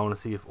because I want to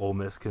see if Ole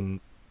Miss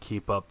can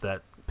keep up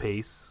that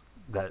pace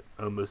that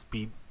almost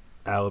beat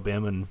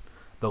Alabama, and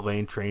the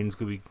lane train's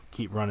going to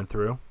keep running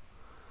through.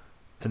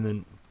 And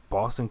then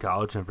Boston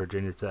College and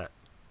Virginia Tech,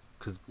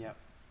 because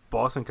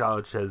Boston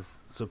College has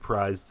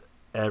surprised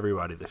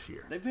everybody this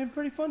year. They've been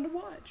pretty fun to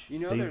watch. You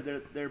know,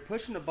 they're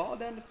pushing the ball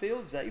down the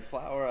field. Zay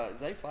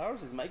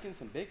Flowers is making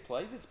some big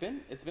plays.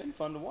 It's been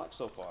fun to watch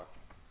so far.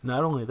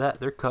 Not only that,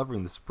 they're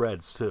covering the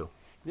spreads too.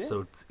 Yeah.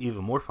 So it's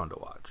even more fun to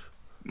watch.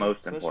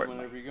 Especially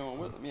whenever you're going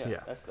with them.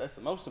 Yeah. That's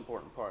the most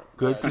important part.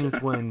 Good teams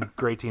win,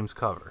 great teams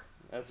cover.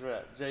 That's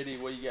right.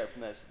 JD, what do you got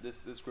from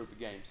this group of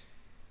games?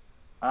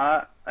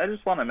 I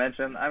just want to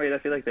mention, I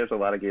feel like there's a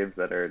lot of games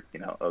that are,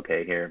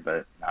 okay here,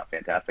 but not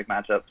fantastic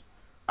matchups.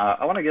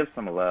 I want to give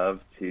some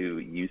love to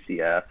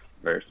UCF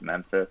versus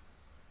Memphis.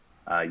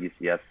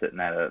 UCF sitting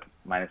at a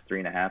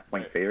 -3.5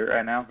 point favorite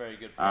right now. That's a very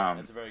good point.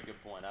 That's a very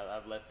good point.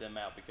 I've left them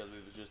out because we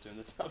was just doing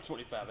the top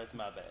 25. That's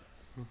my bad.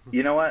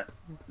 You know what?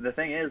 The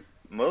thing is,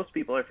 most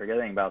people are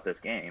forgetting about this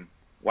game.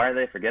 Why are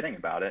they forgetting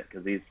about it?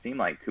 Because these seem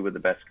like 2 of the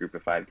best group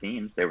of 5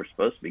 teams. They were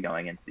supposed to be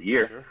going into the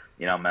year.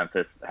 Sure.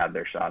 Memphis had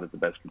their shot as the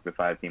best group of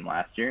 5 team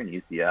last year, and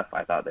UCF,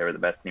 I thought they were the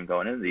best team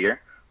going into the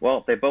year.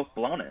 Well, they've both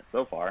blown it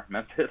so far.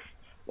 Memphis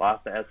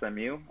lost to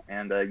SMU,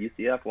 and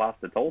UCF lost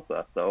to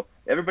Tulsa. So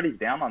everybody's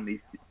down on these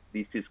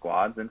 2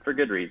 squads, and for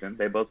good reason.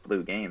 They both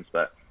blew games,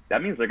 but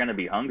that means they're going to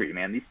be hungry,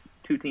 man. These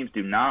 2 teams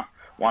do not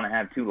want to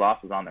have 2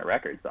 losses on their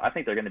record. So I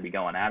think they're going to be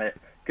going at it.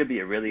 Could be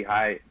a really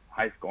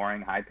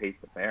high-scoring,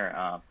 high-paced affair.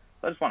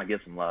 So I just want to give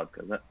some love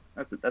because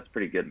that's a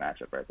pretty good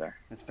matchup right there.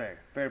 That's fair.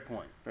 Fair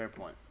point.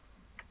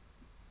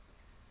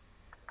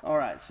 All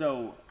right,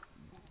 so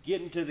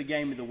getting to the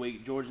game of the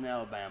week, Georgia and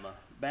Alabama.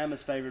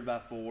 Bama's favored by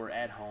 4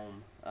 at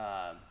home.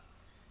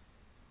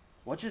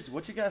 What's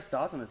your guys'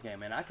 thoughts on this game,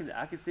 man? I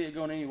could see it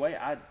going any way.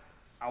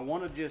 I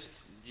want to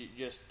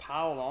just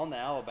pile on the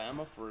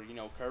Alabama for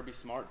Kirby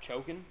Smart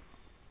choking,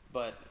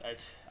 but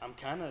I'm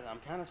kind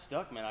of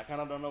stuck, man. I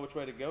kind of don't know which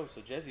way to go.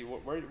 So Jesse,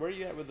 where are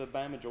you at with the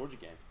Bama Georgia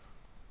game?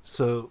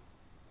 So,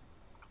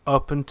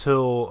 up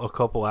until a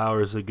couple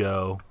hours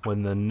ago,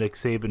 when the Nick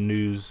Saban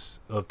news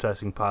of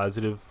testing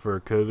positive for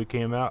COVID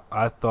came out,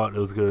 I thought it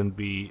was going to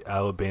be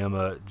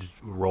Alabama just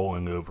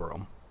rolling over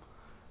them.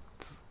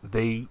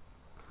 They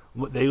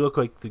look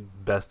like the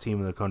best team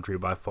in the country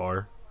by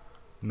far.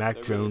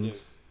 Mac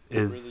Jones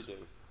is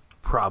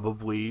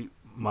probably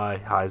my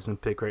Heisman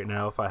pick right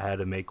now if I had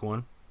to make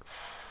one.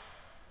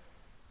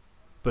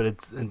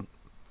 But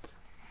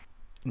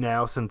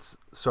now since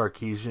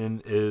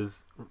Sarkisian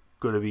is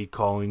going to be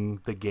calling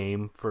the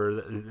game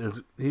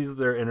he's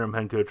their interim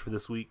head coach for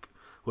this week,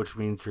 which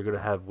means you're going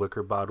to have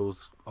liquor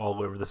bottles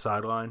all over the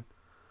sideline.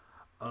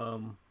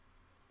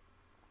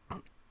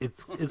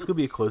 It's going to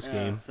be a close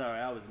game. Sorry,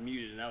 I was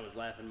muted and I was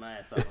laughing my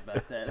ass off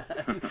about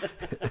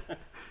that.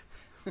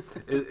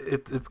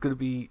 It's going to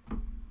be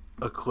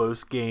a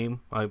close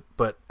game,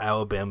 but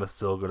Alabama's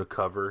still going to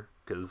cover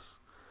because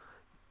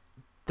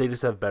they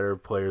just have better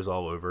players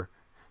all over.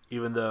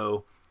 Even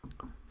though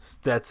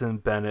Stetson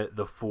Bennett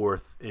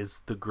IV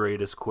is the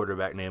greatest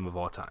quarterback name of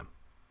all time.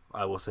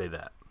 I will say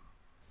that.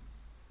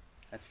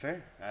 That's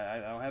fair. I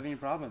don't have any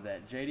problem with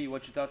that. JD,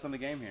 what's your thoughts on the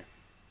game here?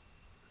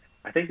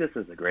 I think this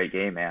is a great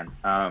game, man.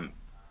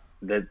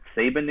 The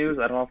Saban news,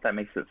 I don't know if that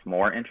makes it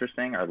more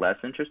interesting or less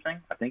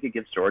interesting. I think it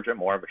gives Georgia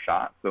more of a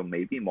shot, so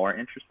maybe more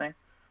interesting.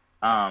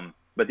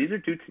 But these are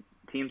two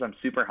teams I'm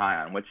super high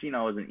on, which, is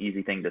an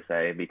easy thing to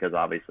say because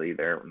obviously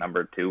they're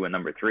number 2 and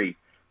number 3.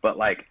 But,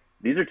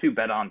 these are two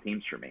bet-on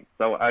teams for me.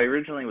 So I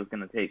originally was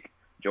going to take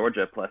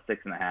Georgia plus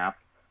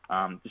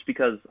 6.5 just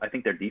because I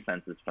think their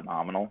defense is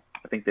phenomenal.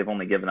 I think they've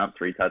only given up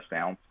 3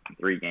 touchdowns in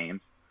 3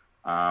 games.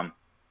 I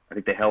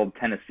think they held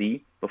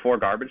Tennessee before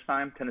garbage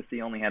time.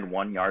 Tennessee only had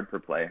 1 yard per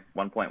play,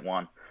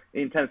 1.1.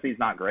 Tennessee's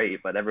not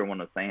great, but everyone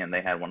was saying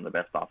they had one of the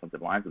best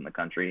offensive lines in the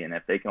country, and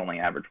if they can only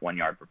average 1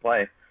 yard per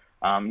play,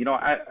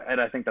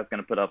 I think that's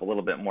going to put up a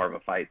little bit more of a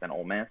fight than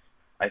Ole Miss.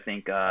 I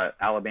think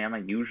Alabama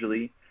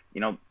usually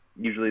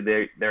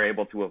they're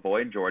able to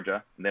avoid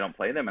Georgia. They don't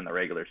play them in the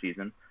regular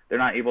season. They're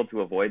not able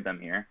to avoid them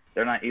here.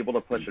 They're not able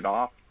to push it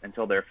off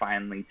until they're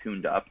finally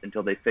tuned up,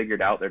 until they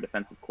figured out their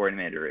defensive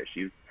coordinator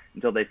issues,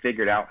 until they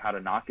figured out how to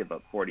not give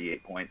up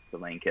 48 points to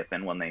Lane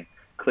Kiffin when they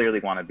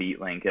clearly want to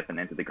beat Lane Kiffin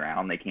into the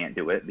ground. They can't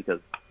do it because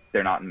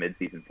they're not in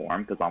midseason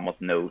form, because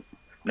almost no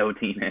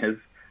team is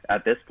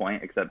at this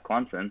point except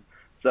Clemson.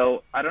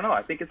 So I don't know.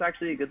 I think it's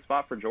actually a good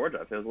spot for Georgia.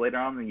 If it was later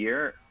on in the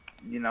year,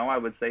 I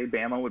would say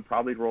Bama would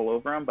probably roll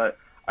over them, but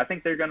I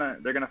think they're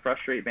gonna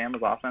frustrate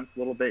Bama's offense a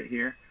little bit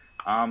here.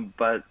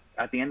 But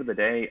at the end of the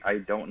day, I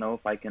don't know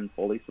if I can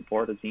fully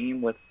support a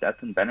team with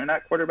Stetson Bennett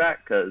at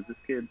quarterback, because this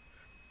kid,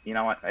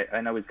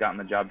 I know he's gotten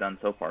the job done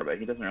so far, but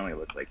he doesn't really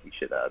look like he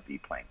should be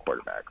playing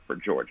quarterback for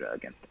Georgia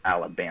against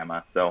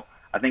Alabama. So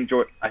I think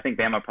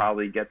Bama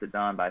probably gets it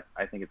done, but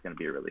I think it's going to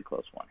be a really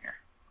close one here.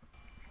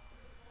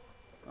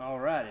 All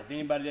right.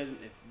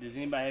 Does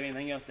anybody have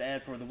anything else to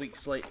add for the week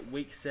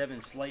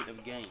 7 slate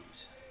of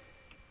games?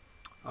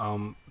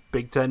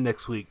 Big Ten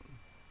next week.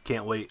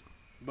 Can't wait.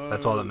 Boom.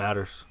 That's all that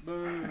matters.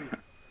 Boom.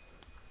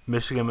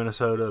 Michigan,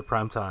 Minnesota,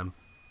 prime time.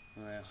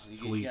 Well,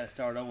 Sweet. you got to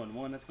start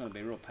 0-1. That's going to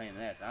be a real pain in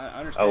the ass. I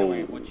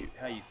understand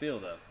how you feel,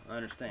 though. I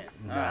understand.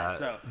 All right,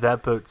 so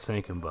that boat's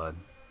sinking, bud.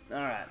 All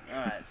right.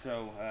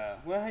 So,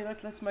 hey,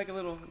 let's make a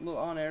little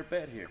on-air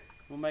bet here.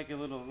 We'll make a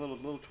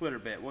little Twitter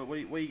bet. What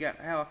you got?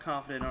 How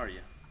confident are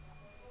you?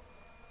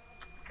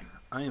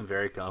 I am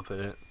very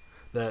confident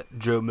that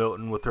Joe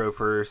Milton will throw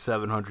for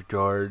 700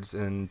 yards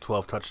and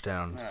 12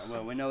 touchdowns. All right.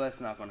 Well, we know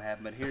that's not going to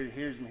happen. But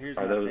here's my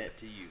bet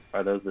to you.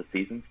 Are those the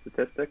season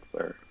statistics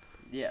or?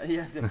 Yeah,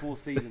 the full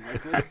season.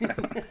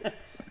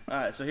 All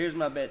right, so here's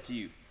my bet to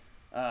you.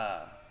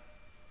 And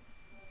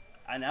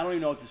I don't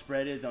even know what the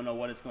spread is. Don't know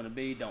what it's going to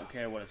be. Don't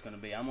care what it's going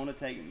to be. I'm going to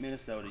take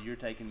Minnesota. You're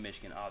taking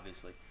Michigan,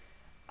 obviously.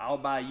 I'll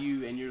buy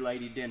you and your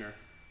lady dinner.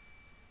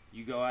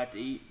 You go out to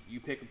eat. You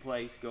pick a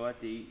place. Go out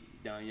to eat.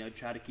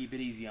 Try to keep it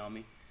easy on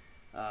me.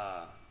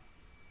 I'll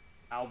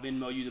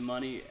Venmo you the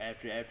money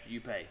after you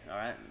pay. All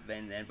right,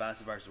 and vice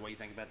versa. What do you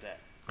think about that?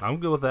 I'm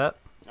good with that.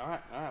 All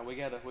right. We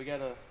got a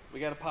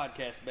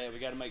podcast bet. We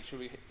got to make sure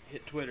we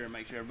hit Twitter and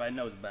make sure everybody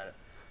knows about it.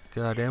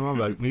 God damn, I'm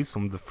about to meet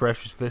some of the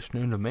freshest fish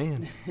known to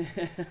man.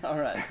 All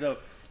right, so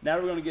now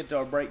we're going to get to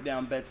our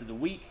breakdown bets of the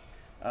week.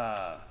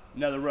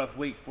 Another rough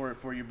week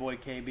for your boy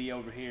KB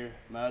over here.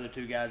 My other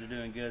 2 guys are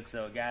doing good,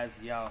 so guys,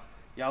 y'all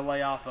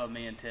lay off of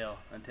me until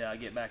I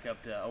get back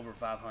up to over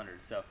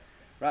 500. So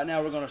right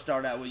now we're going to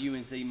start out with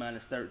UNC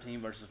minus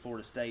 13 versus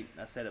Florida State.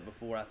 I said it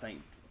before. I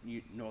think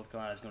North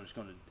Carolina is just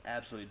going to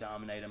absolutely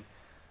dominate them.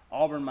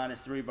 Auburn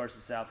minus 3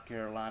 versus South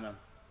Carolina.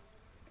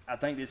 I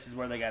think this is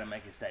where they got to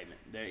make a statement.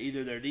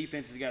 Either their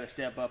defense has got to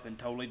step up and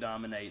totally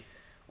dominate,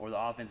 or the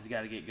offense has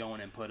got to get going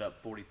and put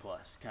up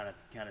 40-plus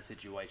kind of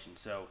situation.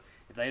 So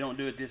if they don't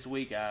do it this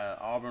week,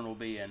 Auburn will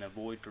be an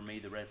avoid for me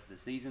the rest of the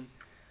season.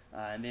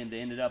 And then to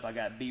end it up, I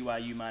got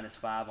BYU minus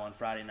 5 on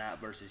Friday night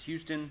versus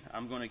Houston.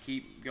 I'm going to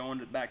keep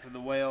going back to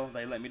the well.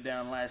 They let me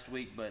down last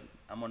week, but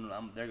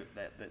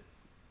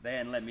they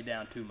hadn't let me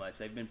down too much.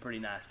 They've been pretty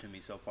nice to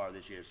me so far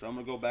this year. So I'm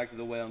going to go back to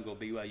the well and go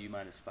BYU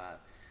minus 5.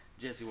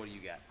 Jesse, what do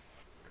you got?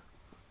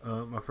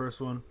 My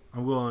first one,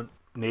 I'm going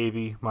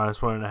Navy minus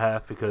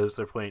 1.5 because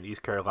they're playing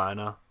East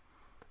Carolina,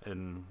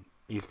 and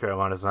East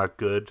Carolina's not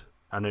good.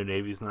 I know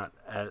Navy's not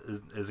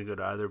isn't good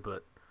either,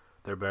 but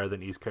they're better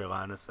than East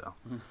Carolina. So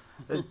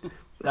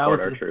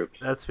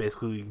that's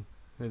basically,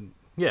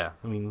 yeah.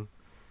 I mean,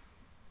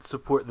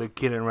 support the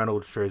Kenan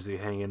Reynolds jersey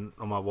hanging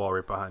on my wall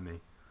right behind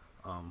me.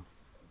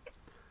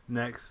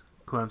 Next,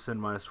 Clemson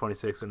minus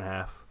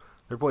 26.5.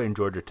 They're playing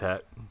Georgia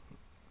Tech.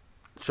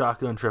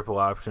 Shotgun triple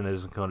option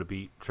isn't going to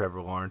beat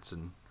Trevor Lawrence,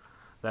 and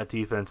that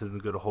defense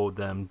isn't going to hold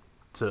them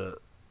to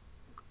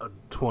a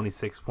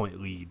 26-point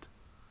lead.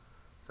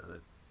 So,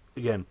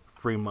 again,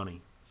 free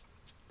money.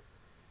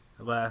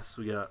 Last,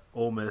 we got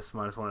Ole Miss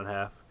minus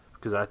 1.5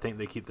 because I think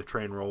they keep the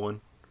train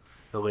rolling.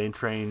 The Lane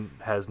train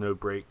has no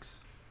brakes.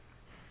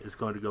 It's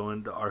going to go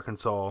into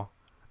Arkansas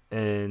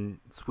and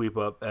sweep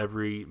up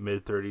every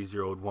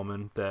mid-30s-year-old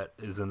woman that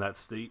is in that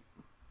state.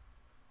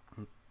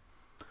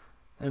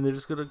 And they're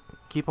just going to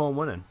keep on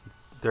winning.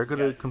 They're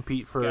going to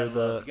compete for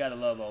You got to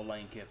love old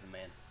Lane Kiffin,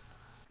 man.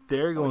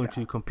 they're going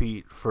to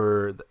compete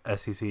for the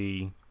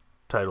SEC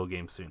title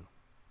game soon.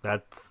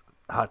 That's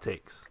hot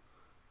takes.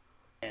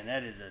 And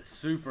that is a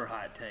super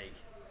hot take.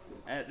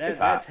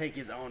 That take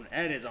is on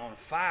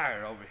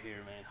fire over here,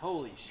 man.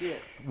 Holy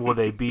shit. Will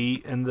they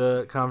be in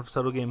the conference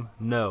title game?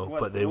 No,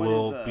 but they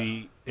will is,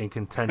 be in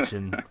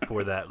contention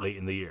for that late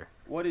in the year.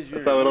 What is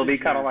your? So it'll what be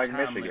is kind of your like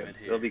time Michigan. limit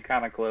here? It'll be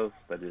kind of close,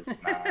 but just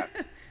not.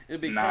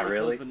 It'll be not kind of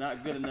really. close, but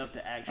not good enough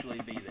to actually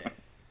be there.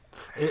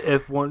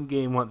 If one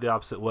game went the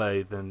opposite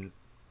way, then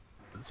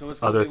So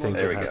it's other going to be one things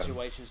of are those happening.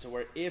 situations to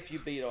where if you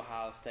beat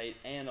Ohio State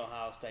and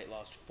Ohio State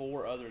lost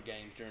 4 other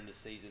games during the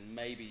season,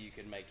 maybe you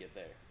could make it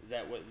there. Is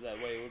that way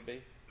it would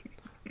be?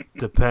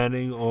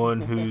 depending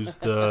on who's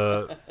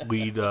the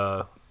lead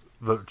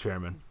vote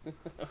chairman.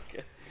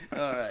 Okay.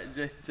 All right,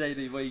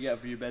 JD, what you got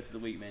for your bets of the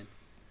week, man?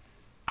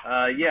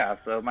 Yeah,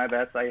 so my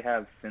bets, I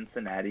have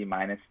Cincinnati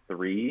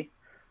 -3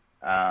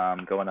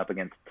 going up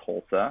against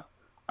Tulsa.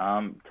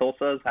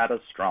 Tulsa's had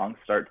a strong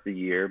start to the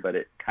year, but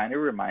it kind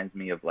of reminds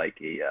me of like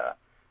a,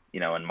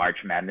 in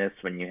March Madness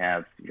when you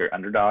have your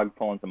underdog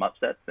pulling some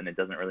upsets and it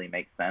doesn't really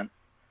make sense.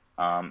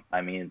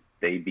 I mean,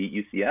 they beat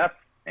UCF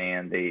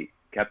and they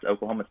kept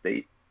Oklahoma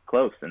State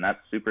close, and that's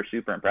super,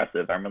 super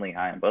impressive. I'm really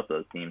high on both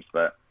those teams,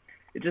 but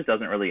it just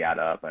doesn't really add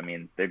up. I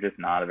mean, they're just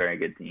not a very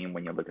good team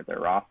when you look at their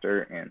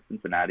roster, and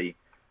Cincinnati,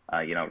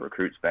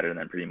 recruits better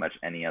than pretty much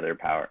any other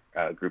power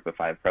group of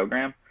 5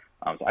 program.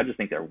 So I just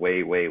think they're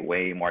way, way,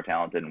 way more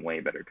talented and way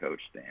better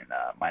coached. And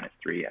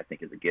 -3, I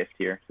think, is a gift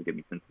here. So give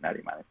me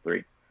Cincinnati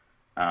 -3.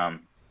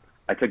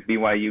 I took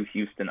BYU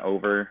Houston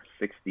over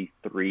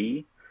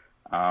 63.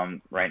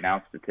 Right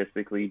now,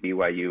 statistically,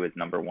 BYU is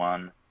number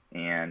 1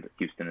 and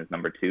Houston is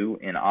number 2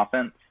 in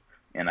offense.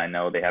 And I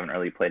know they haven't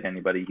really played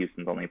anybody.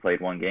 Houston's only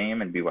played 1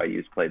 game, and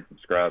BYU's played some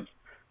scrubs.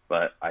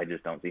 But I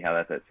just don't see how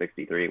that's at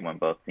 63 when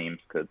both teams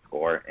could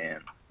score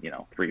in,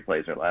 3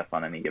 plays or less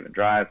on any given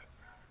drive.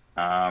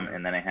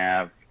 And then I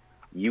have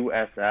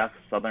USF,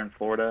 Southern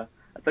Florida.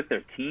 I took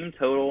their team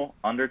total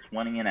under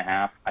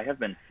 20.5. I have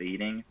been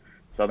fading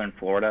Southern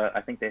Florida.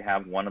 I think they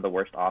have one of the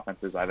worst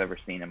offenses I've ever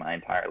seen in my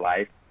entire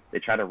life. They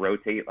try to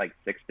rotate like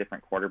 6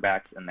 different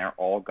quarterbacks, and they're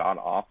all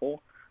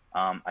god-awful.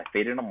 I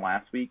faded them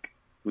last week,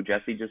 who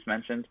Jesse just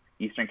mentioned,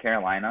 Eastern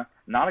Carolina.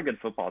 Not a good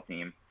football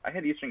team. I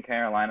had Eastern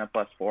Carolina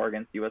 +4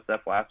 against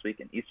USF last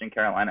week, and Eastern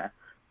Carolina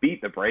beat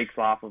the brakes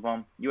off of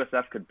them.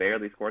 USF could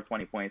barely score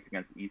 20 points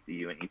against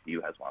ECU, and ECU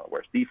has one of the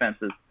worst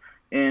defenses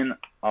in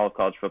all of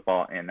college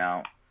football, and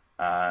now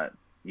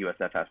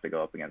USF has to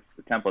go up against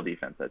the Temple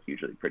defense that's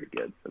usually pretty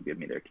good. So give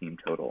me their team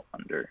total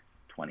under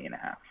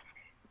 20.5.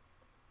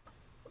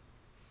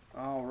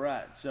 All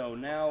right, so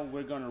now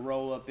we're going to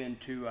roll up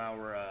into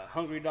our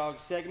Hungry Dog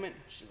segment.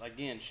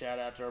 Again, shout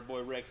out to our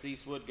boy Rex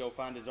Eastwood. Go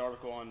find his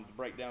article on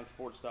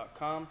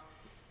breakdownsports.com.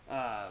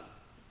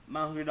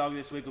 My Hungry Dog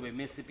this week will be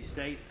Mississippi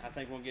State. I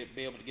think we'll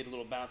be able to get a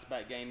little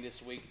bounce-back game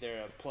this week.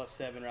 They're a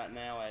 +7 right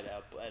now at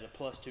a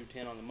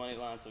 +210 on the money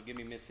line, so give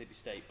me Mississippi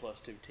State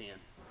 +210.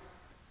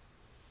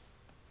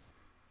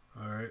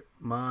 All right,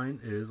 mine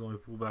is, let me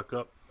pull back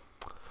up.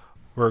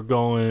 We're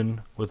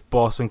going with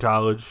Boston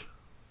College.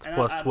 It's And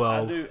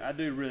 +12. I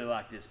do really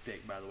like this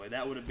pick, by the way.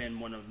 That would have been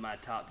one of my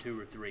top 2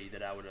 or 3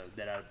 that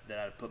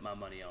I'd put my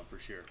money on for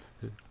sure.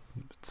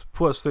 It's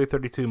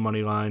 +332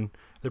 money line.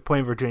 They're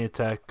playing Virginia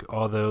Tech,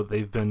 although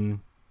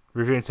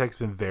Virginia Tech's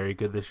been very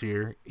good this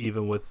year,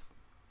 even with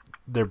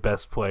their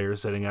best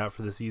players sitting out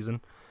for the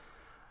season.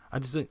 I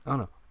don't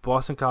know.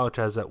 Boston College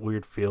has that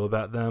weird feel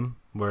about them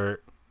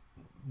where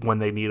when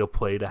they need a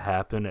play to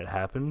happen, it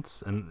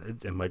happens,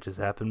 and it might just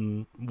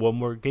happen one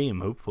more game,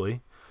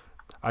 hopefully.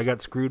 I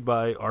got screwed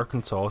by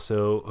Arkansas,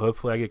 so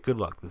hopefully I get good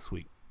luck this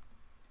week.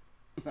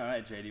 All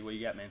right, JD, what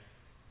you got, man?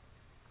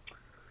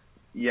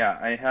 Yeah,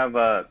 I have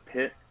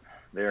Pitt.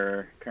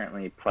 They're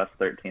currently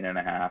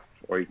 +13.5,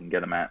 or you can get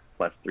them at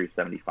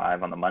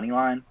 +375 on the money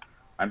line.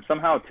 I'm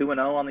somehow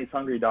 2-0 on these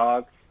Hungry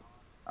Dogs.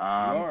 You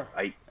are.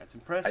 That's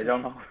impressive. I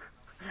don't know.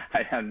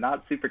 I am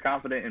not super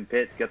confident in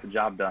Pitt to get the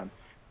job done.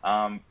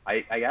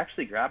 I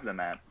actually grabbed them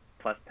at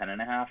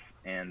 +10.5,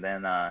 and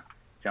then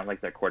sounds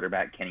like their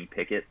quarterback Kenny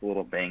Pickett's a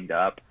little banged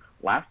up.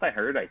 Last I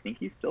heard, I think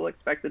he's still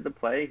expected to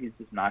play. He's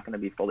just not going to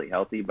be fully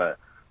healthy, but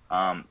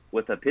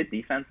with a Pitt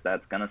defense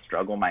that's going to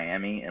struggle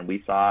Miami, and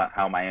we saw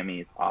how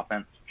Miami's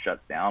offense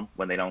shuts down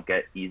when they don't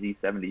get easy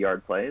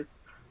 70-yard plays.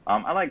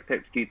 I like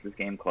Pitt to keep this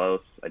game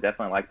close. I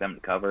definitely like them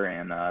to cover,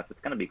 and if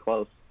it's going to be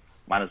close,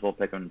 might as well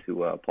pick them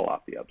to pull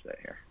off the upset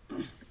here.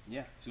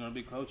 Yeah, if it's going to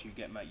be close, you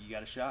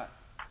got a shot.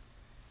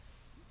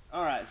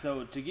 All right,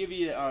 so to give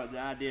you the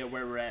idea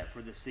where we're at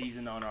for the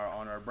season on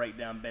our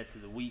breakdown bets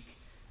of the week,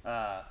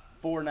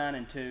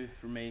 4-9-2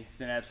 for me. It's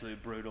been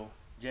absolutely brutal.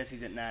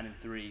 Jesse's at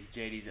 9-3,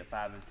 JD's at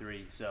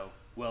 5-3. So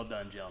well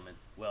done, gentlemen.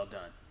 Well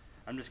done.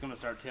 I'm just gonna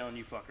start telling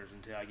you fuckers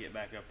until I get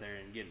back up there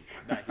and get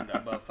back into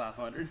above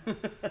 500.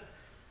 All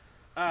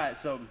right,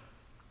 so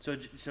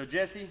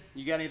Jesse,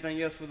 you got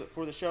anything else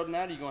for the show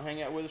tonight? Are you gonna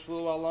hang out with us for a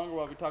little while longer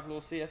while we talk a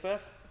little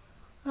CFF?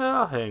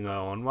 I'll hang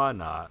on. Why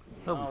not?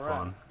 It'll be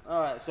fun.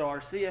 All right, so our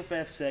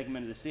CFF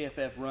segment is the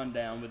CFF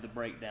rundown with the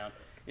breakdown.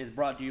 is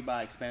brought to you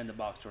by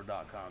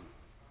ExpandTheBoxScore.com.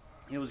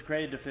 It was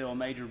created to fill a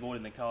major void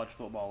in the college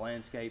football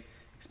landscape.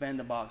 Expand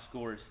the Box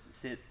Score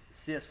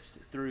sifts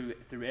through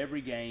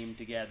every game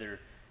to gather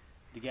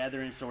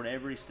and sort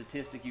every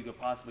statistic you could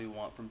possibly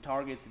want, from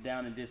targets,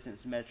 down and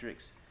distance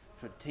metrics,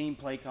 for team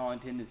play calling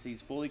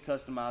tendencies, fully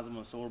customizable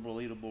and sortable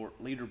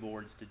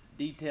leaderboards, to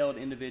detailed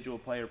individual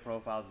player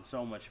profiles, and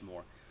so much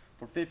more.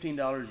 For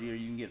 $15 a year,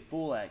 you can get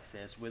full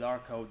access with our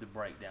code, The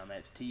Breakdown.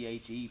 That's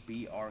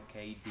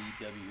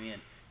THEBRKDWN.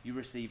 You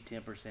receive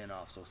 10%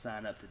 off, so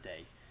sign up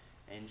today.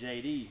 And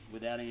JD,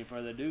 without any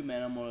further ado,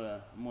 man, I'm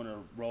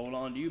gonna roll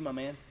on to you, my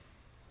man.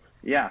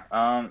 Yeah,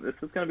 this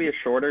is going to be a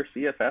shorter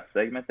CFF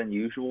segment than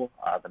usual.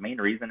 The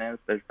main reason is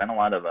there's been a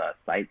lot of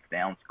sites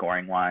down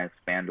scoring-wise.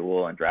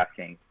 FanDuel and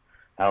DraftKings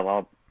have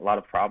a lot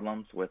of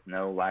problems with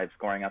no live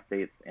scoring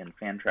updates, and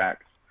Fantrax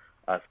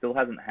still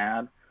hasn't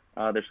had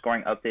their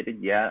scoring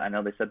updated yet. I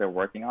know they said they're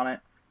working on it,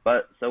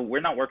 but so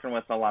we're not working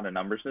with a lot of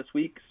numbers this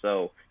week.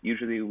 So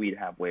usually we'd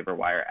have waiver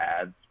wire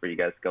ads for you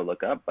guys to go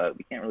look up, but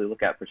we can't really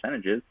look at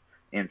percentages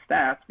and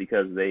stats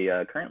because they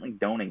currently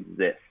don't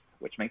exist,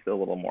 which makes it a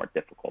little more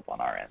difficult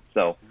on our end.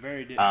 So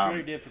very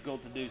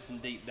difficult to do some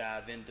deep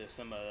dive into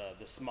some of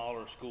the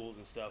smaller schools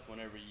and stuff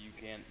whenever you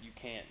can't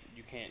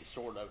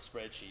sort a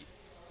spreadsheet.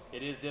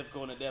 It is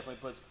difficult, and it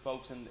definitely puts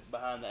folks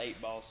behind the 8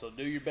 ball. So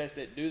do the best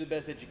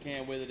that you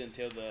can with it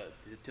until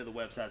the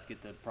websites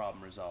get the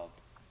problem resolved.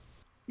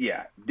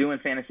 Yeah, doing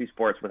fantasy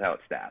sports without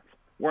stats.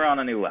 We're on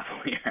a new level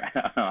here. I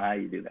don't know how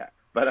you do that,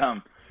 but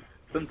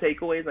some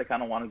takeaways I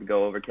kind of wanted to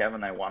go over,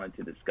 Kevin. I wanted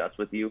to discuss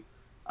with you.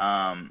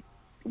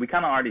 We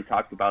kind of already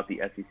talked about the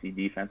SEC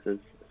defenses,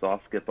 so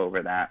I'll skip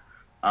over that.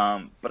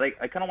 But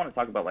I kind of want to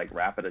talk about like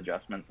rapid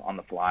adjustments on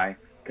the fly,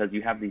 because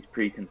you have these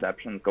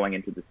preconceptions going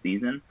into the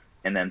season,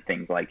 and then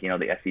things like,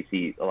 the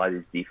SEC, a lot of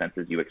these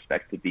defenses you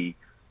expect to be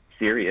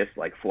serious,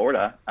 like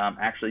Florida,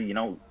 actually,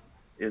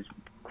 is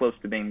close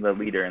to being the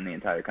leader in the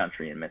entire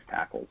country in missed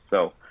tackles.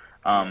 So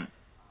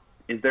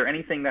is there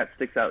anything that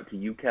sticks out to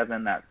you,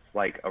 Kevin, that's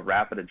like a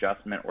rapid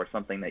adjustment or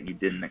something that you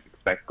didn't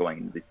expect going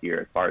into this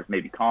year, as far as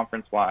maybe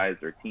conference-wise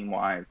or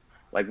team-wise?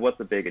 Like, what's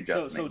the big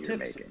adjustment you're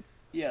making?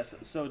 Yes.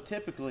 So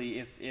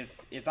typically,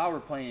 if I were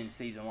playing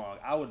season long,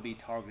 I would be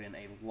targeting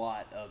a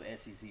lot of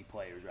SEC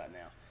players right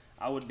now.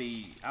 I would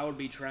be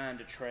trying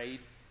to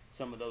trade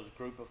some of those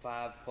group of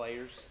 5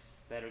 players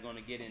that are going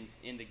to get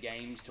into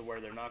games to where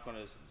they're not going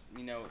to,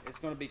 it's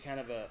going to be kind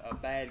of a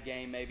bad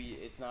game. Maybe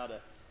it's not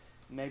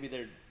maybe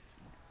they're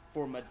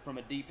from a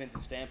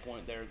defensive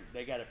standpoint,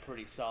 they got a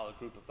pretty solid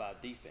group of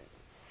 5 defense.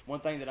 One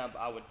thing that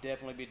I would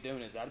definitely be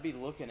doing is I'd be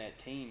looking at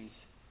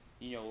teams,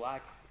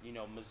 like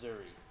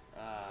Missouri,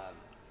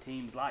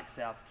 teams like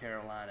South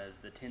Carolina's,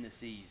 the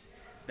Tennessees,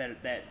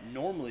 that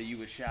normally you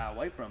would shy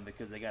away from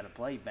because they got to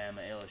play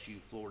Bama, LSU,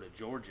 Florida,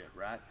 Georgia,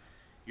 right?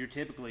 You're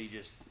typically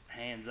just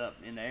hands up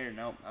in the air.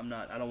 No,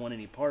 I don't want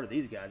any part of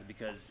these guys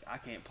because I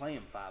can't play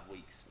them 5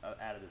 weeks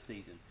out of the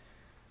season.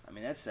 I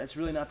mean, that's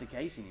really not the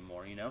case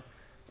anymore.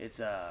 It's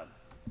now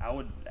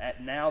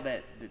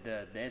that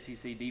the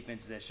SEC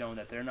defenses have shown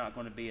that they're not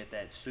going to be at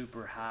that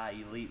super high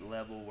elite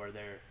level where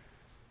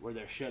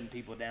they're shutting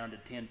people down to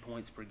 10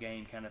 points per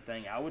game kind of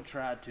thing. I would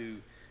try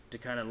to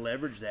kind of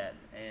leverage that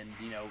and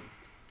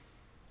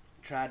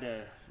try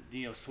to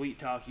sweet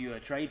talk you a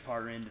trade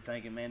partner into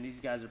thinking, man,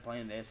 these guys are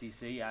playing the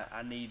SEC.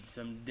 I need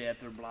some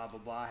depth or blah blah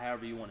blah,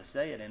 however you want to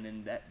say it, and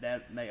then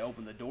that may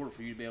open the door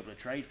for you to be able to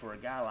trade for a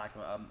guy like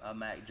a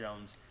Mac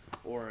Jones,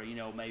 or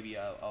maybe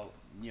a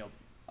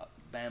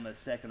Bama's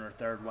second or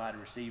third wide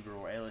receiver,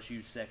 or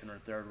LSU's second or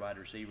third wide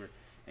receiver,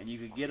 and you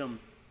could get them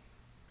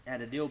at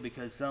a deal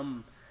because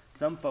some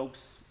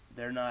folks,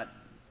 they're not,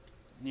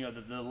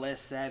 the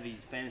less savvy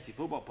fantasy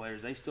football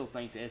players, they still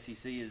think the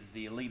SEC is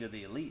the elite of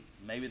the elite.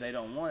 Maybe they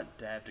don't want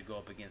to have to go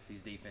up against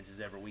these defenses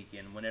every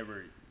weekend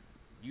whenever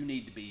you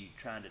need to be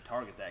trying to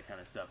target that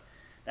kind of stuff.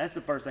 That's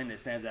the first thing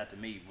that stands out to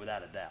me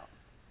without a doubt.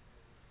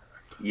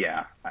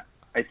 Yeah,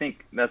 I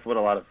think that's what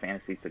a lot of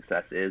fantasy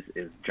success is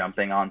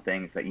jumping on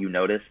things that you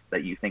notice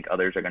that you think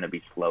others are going to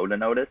be slow to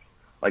notice.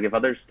 Like if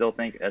others still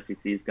think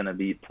SEC is going to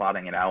be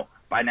plotting it out,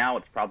 by now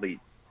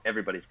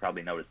everybody's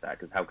probably noticed that,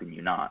 because how can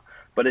you not?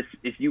 But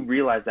if you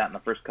realize that in the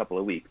first couple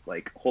of weeks,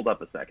 like, hold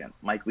up a second.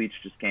 Mike Leach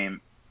just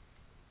came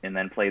and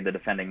then played the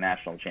defending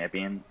national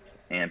champion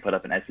and put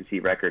up an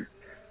SEC record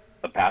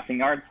of passing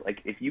yards.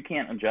 Like, if you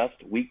can't adjust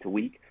week to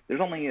week,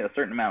 there's only a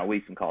certain amount of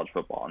weeks in college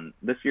football, and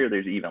this year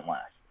there's even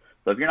less.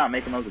 So if you're not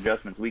making those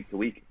adjustments week to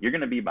week, you're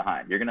going to be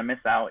behind. You're going to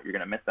miss out. You're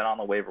going to miss out on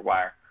the waiver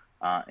wire,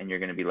 and you're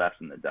going to be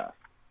left in the dust.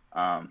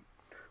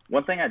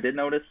 One thing I did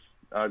notice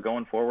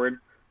going forward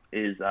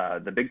is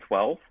the Big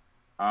 12,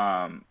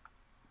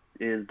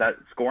 is that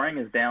scoring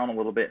is down a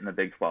little bit in the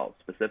Big 12,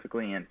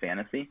 specifically in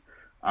fantasy.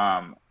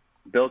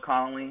 Bill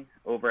Connolly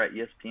over at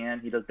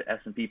ESPN, he does the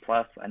S&P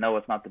Plus. I know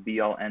it's not the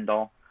be-all,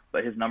 end-all,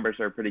 but his numbers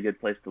are a pretty good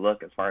place to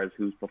look as far as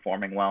who's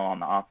performing well on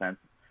the offensive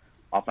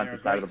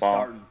side of the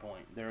ball.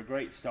 They're a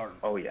great starting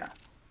point.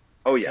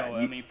 Oh yeah. So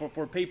I mean,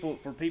 for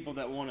people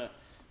that want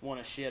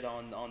to shit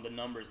on the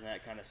numbers and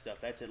that kind of stuff,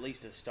 that's at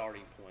least a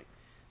starting point.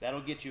 That'll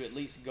get you at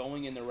least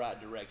going in the right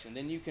direction.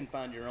 Then you can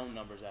find your own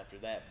numbers after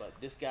that. But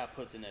this guy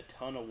puts in a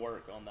ton of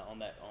work on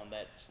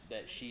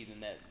that sheet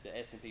and the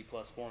S&P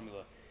Plus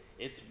formula.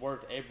 It's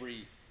worth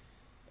every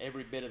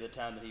bit of the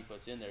time that he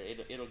puts in there.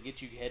 It'll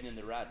get you heading in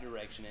the right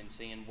direction and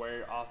seeing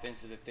where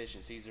offensive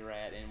efficiencies are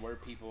at and where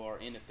people are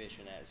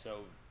inefficient at. So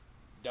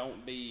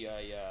don't be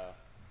an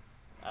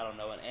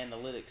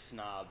analytics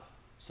snob,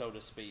 so to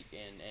speak,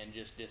 and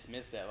just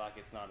dismiss that like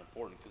it's not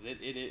important, because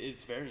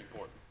it's very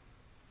important.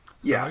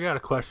 Yeah, I got a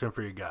question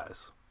for you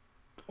guys.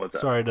 What's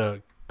up? Sorry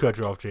to cut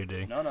you off,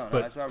 JD. No,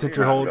 but that's why since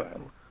we're here.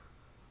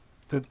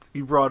 since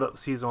you brought up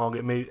season long,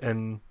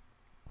 and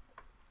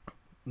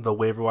the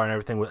waiver wire and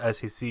everything with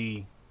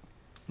SEC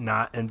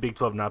and Big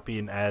 12 not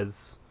being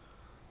as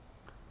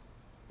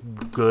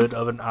good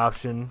of an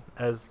option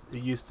as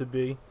it used to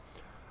be,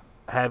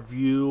 have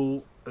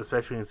you,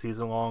 especially in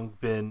season long,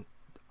 been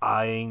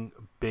eyeing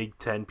Big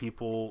 10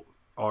 people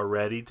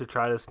already to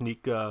try to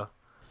sneak a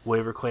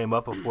waiver claim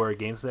up before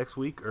games next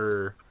week,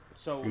 or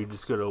are you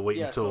just going to wait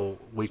until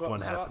week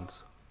one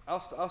happens?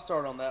 I'll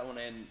start on that one,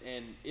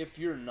 and if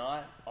you're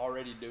not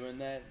already doing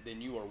that, then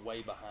you are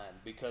way behind,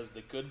 because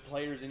the good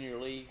players in your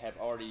league have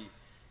already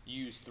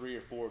used 3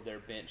 or 4 of their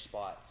bench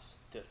spots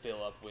to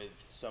fill up with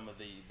some of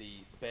the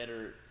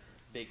better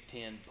Big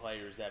Ten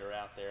players that are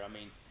out there. I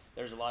mean,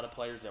 there's a lot of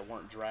players that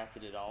weren't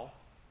drafted at all.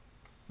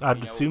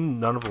 I'd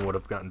assume none of them would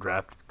have gotten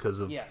drafted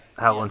because of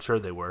how unsure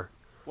they were.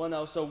 Well,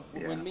 no, so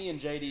when me and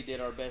JD did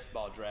our best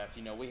ball draft,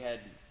 we had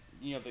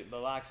the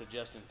likes of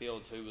Justin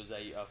Fields, who was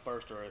a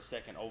first or a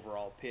second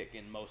overall pick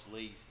in most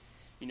leagues.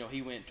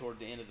 He went toward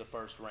the end of the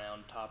first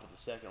round, top of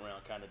the second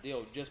round kind of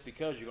deal, just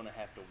because you're going to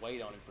have to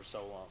wait on him for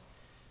so long.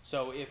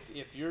 So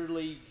if your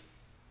league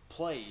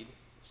played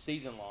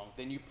season long,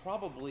 then you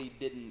probably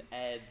didn't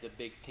add the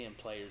Big Ten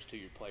players to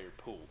your player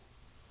pool.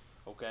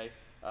 Okay?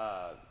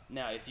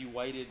 Now, if you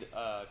waited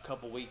a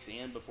couple weeks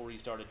in before you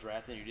started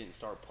drafting, you didn't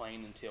start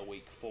playing until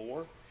week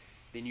 4,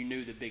 then you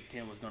knew the Big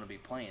Ten was going to be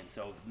playing.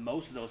 So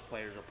most of those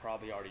players are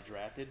probably already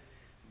drafted,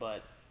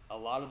 but a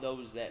lot of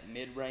that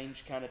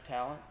mid-range kind of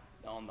talent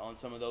on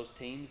some of those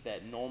teams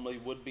that normally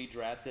would be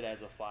drafted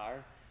as a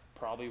flyer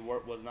probably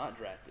was not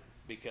drafted,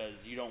 because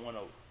you don't want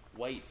to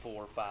wait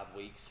 4 or 5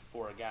 weeks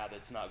for a guy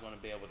that's not going to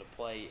be able to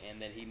play,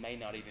 and then he may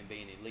not even be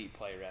an elite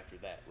player after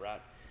that,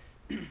 right?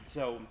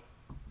 So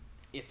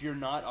if you're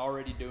not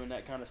already doing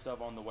that kind of stuff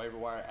on the waiver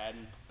wire,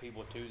 adding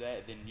people to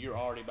that, then you're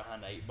already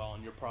behind the 8 ball,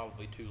 and you're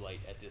probably too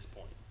late at this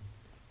point.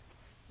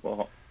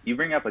 Well, you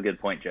bring up a good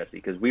point, Jesse,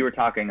 because we were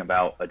talking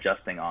about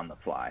adjusting on the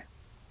fly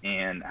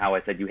and how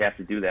I said you have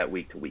to do that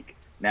week to week.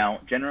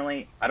 Now,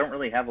 generally, I don't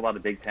really have a lot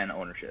of Big Ten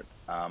ownership.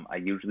 I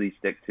usually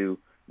stick to,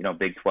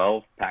 Big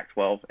 12,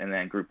 Pac-12, and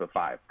then Group of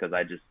 5, because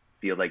I just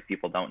feel like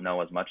people don't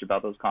know as much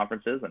about those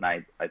conferences, and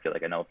I feel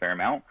like I know a fair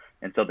amount,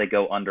 and so they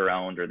go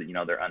under-owned, or they're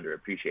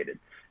underappreciated.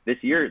 This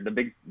year, the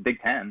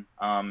Big Ten,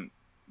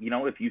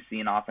 if you see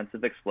an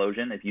offensive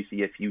explosion, if you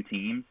see a few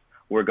teams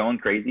who are going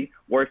crazy,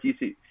 or if you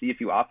see a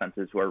few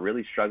offenses who are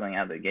really struggling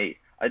out of the gate,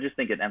 I just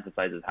think it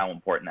emphasizes how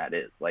important that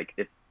is. Like,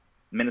 if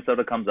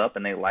Minnesota comes up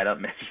and they light up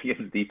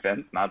Michigan's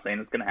defense, not saying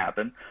it's going to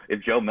happen.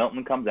 If Joe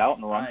Milton comes out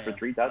and runs for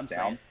 3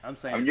 touchdowns,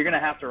 you're going to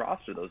have to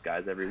roster those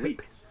guys every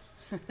week.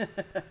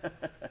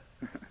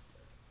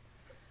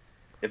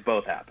 If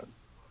both happen,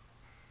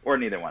 or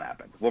neither one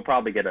happens, we'll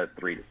probably get a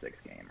 3-6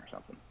 game or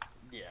something.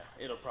 Yeah,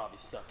 it'll probably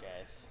suck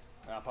ass.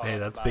 Hey,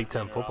 that's Big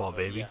Ten football,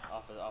 baby.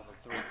 Off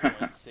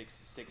of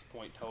 6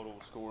 point total,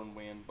 score and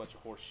win, bunch of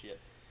horse shit.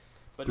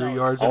 But 3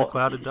 yards in a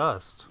cloud of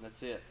dust.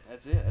 That's it.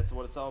 That's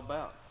what it's all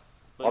about.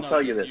 But I'll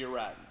tell you this. You're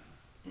right.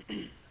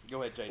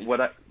 Go ahead, JD.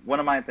 One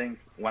of my things,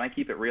 when I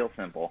keep it real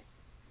simple,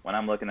 when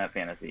I'm looking at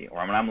fantasy or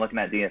when I'm looking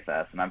at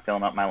DFS and I'm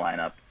filling up my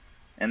lineup,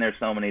 and there's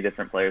so many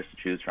different players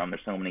to choose from,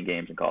 there's so many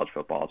games in college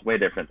football, it's way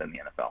different than the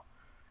NFL.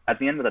 At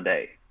the end of the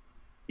day,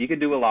 you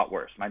could do a lot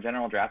worse. My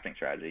general drafting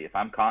strategy, if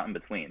I'm caught in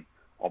between,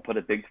 I'll put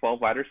a Big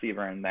 12 wide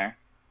receiver in there,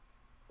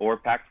 or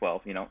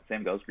Pac-12,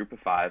 same goes, Group of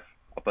 5.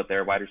 I'll put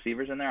their wide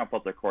receivers in there, I'll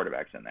put their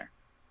quarterbacks in there.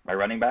 My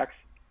running backs,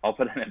 I'll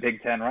put in a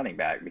Big 10 running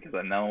back, because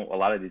I know a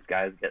lot of these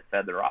guys get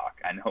fed the rock.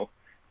 I know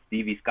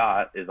Stevie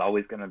Scott is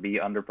always going to be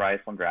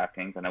underpriced on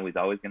DraftKings. I know he's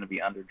always going to be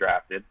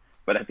underdrafted.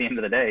 But at the end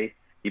of the day,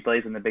 he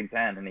plays in the Big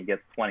 10 and he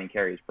gets 20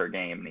 carries per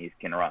game and he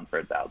can run for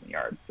 1,000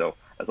 yards. So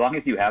as long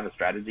as you have a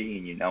strategy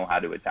and you know how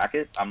to attack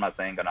it, I'm not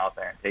saying go out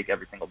there and take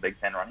every single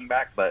Big 10 running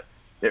back, but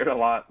there's a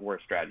lot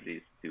worse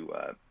strategies to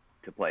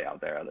play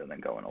out there other than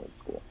going old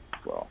school,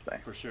 is what I'll say.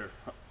 For sure,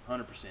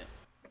 100%.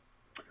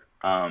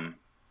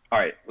 All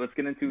right, let's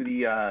get into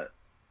the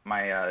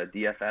my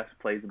DFS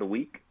plays of the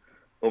week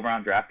over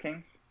on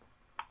DraftKings.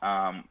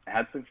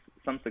 Had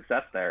some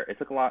success there. It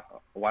took a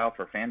while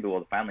for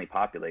FanDuel to finally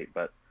populate,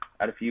 but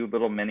I had a few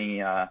little mini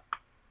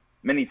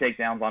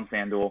takedowns on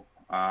FanDuel.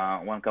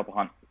 Won a couple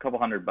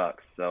 $100.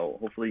 So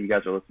hopefully you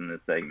guys are listening to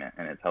this segment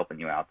and it's helping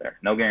you out there.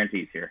 No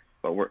guarantees here,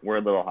 but we're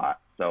a little hot.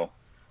 So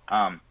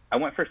I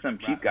went for some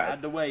cheap guys.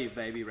 Ride the wave,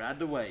 baby. Ride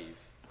the wave.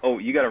 Oh,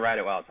 you got to ride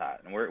it while it's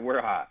hot, and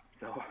we're hot.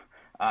 So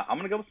I'm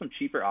going to go with some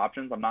cheaper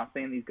options. I'm not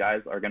saying these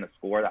guys are going to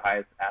score the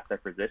highest at their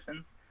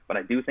positions, but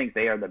I do think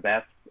they are the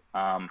best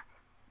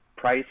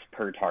price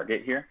per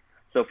target here.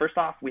 So first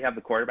off, we have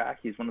the quarterback.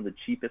 He's one of the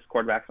cheapest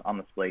quarterbacks on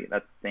the slate.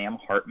 That's Sam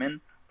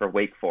Hartman for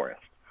Wake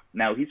Forest.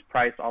 Now, he's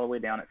priced all the way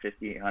down at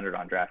 $5,800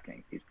 on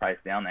DraftKings. He's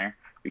priced down there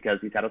because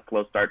he's had a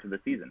slow start to the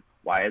season.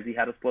 Why has he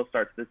had a slow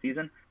start to the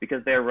season?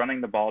 Because they're running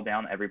the ball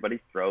down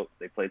everybody's throat.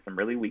 They played some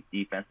really weak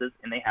defenses,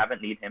 and they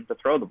haven't need him to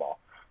throw the ball.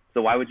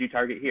 So why would you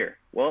target here?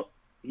 Well,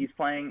 he's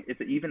playing –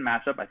 it's an even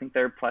matchup. I think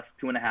they're plus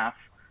 2.5,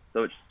 so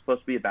it's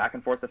supposed to be a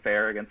back-and-forth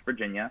affair against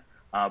Virginia.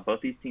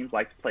 Both these teams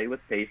like to play with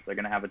pace. They're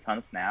going to have a ton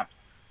of snaps.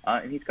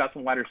 And he's got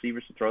some wide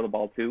receivers to throw the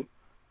ball to.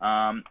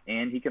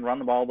 And he can run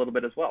the ball a little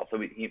bit as well. So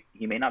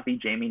he may not be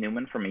Jamie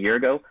Newman from a year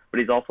ago,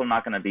 but he's also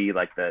not going to be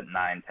like the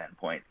 9-10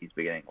 points he's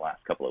been getting the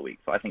last couple of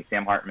weeks. So I think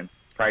Sam Hartman's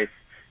price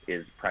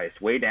is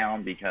priced way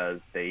down because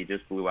they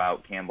just blew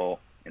out Campbell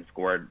and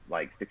scored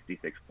like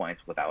 66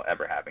 points without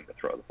ever having to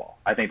throw the ball.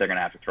 I think they're going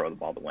to have to throw the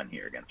ball to win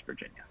here against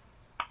Virginia.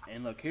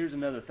 And look, here's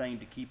another thing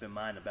to keep in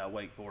mind about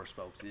Wake Forest,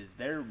 folks, is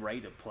their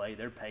rate of play,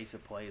 their pace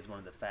of play is one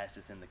of the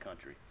fastest in the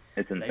country.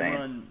 It's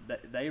insane.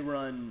 They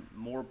run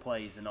more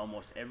plays than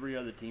almost every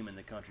other team in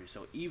the country.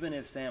 So even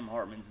if Sam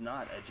Hartman's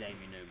not a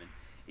Jamie Newman,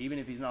 even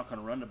if he's not going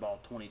to run the ball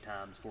 20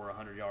 times for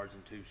 100 yards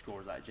and 2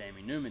 scores like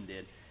Jamie Newman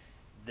did,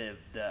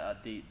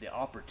 the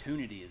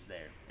opportunity is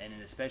there. And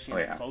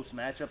especially in a close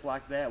matchup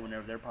like that,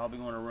 whenever they're probably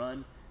going to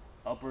run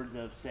upwards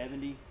of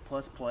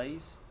 70-plus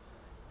plays,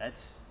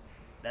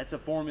 that's a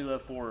formula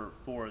for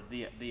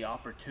the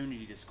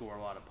opportunity to score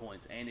a lot of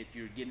points. And if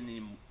you're getting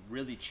him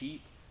really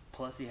cheap,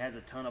 plus he has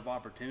a ton of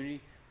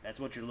opportunity, that's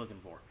what you're looking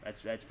for.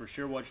 That's for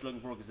sure what you're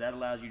looking for, because that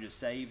allows you to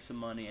save some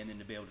money and then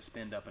to be able to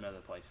spend up in other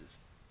places.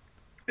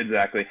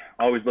 Exactly.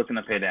 Always looking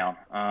to pay down.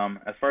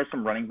 As far as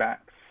some running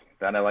backs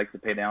that I like to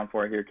pay down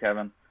for here,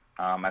 Kevin,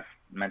 I've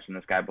mentioned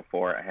this guy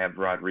before. I have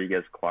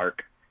Rodriguez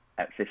Clark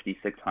at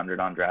 $5,600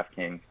 on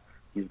DraftKings.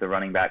 He's the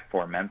running back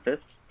for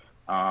Memphis.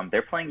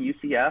 They're playing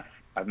UCF.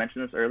 I've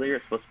mentioned this earlier.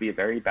 It's supposed to be a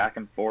very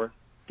back-and-forth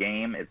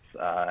game.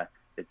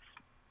 It's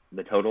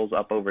the total's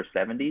up over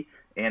 70.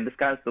 And this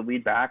guy's the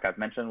lead back. I've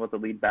mentioned what the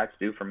lead backs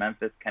do for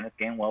Memphis. Kenneth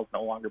Gainwell's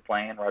no longer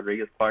playing.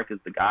 Rodriguez Clark is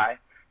the guy.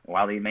 And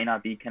while he may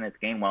not be Kenneth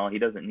Gainwell, he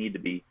doesn't need to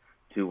be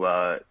to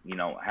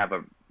have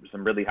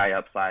some really high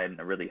upside and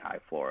a really high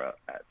floor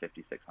at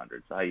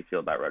 $5,600. So how you feel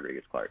about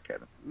Rodriguez Clark,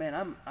 Kevin?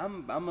 Man,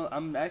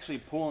 I'm actually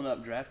pulling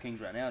up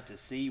DraftKings right now to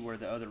see where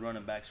the other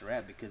running backs are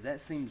at, because that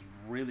seems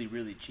really,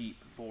 really cheap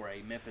for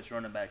a Memphis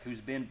running back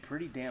who's been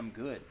pretty damn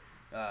good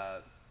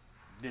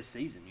this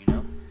season.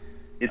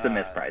 It's a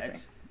mispricing.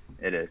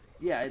 It is.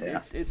 Yeah,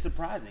 it's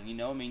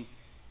surprising. I mean,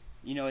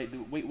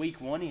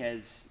 week one he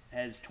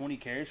has 20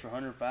 carries for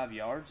 105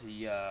 yards.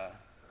 He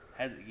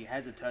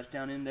has a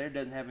touchdown in there.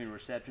 Doesn't have any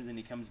receptions, and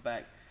he comes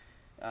back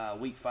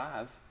week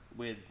 5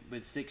 with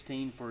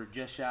 16 for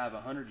just shy of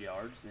 100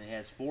 yards, and he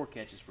has 4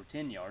 catches for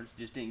 10 yards.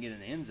 Just didn't get in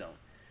the end zone,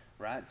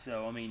 right?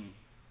 So I mean,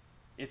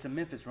 it's a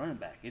Memphis running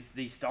back. It's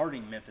the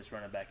starting Memphis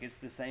running back. It's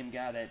the same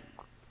guy that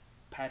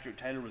Patrick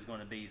Taylor was going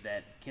to be,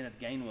 that Kenneth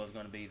Gainwell is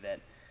going to be, that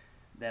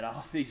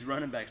all these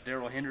running backs,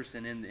 Darrell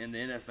Henderson in the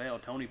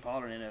NFL, Tony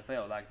Pollard in the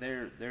NFL, like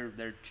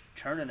they're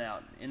churning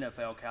out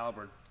NFL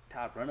caliber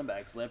type running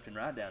backs left and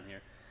right down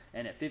here.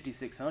 And at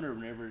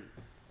 $5,600,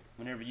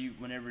 whenever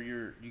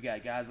you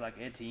got guys like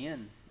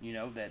Etienne,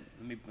 that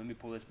let me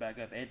pull this back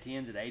up.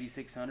 Etienne's at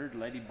 $8,600,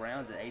 Lady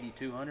Brown's at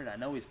 $8,200. I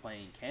know he's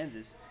playing in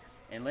Kansas,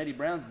 and Lady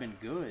Brown's been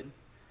good,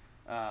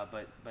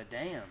 but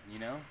damn,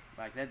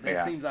 like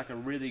that seems like a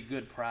really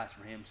good price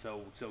for him.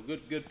 So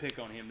good pick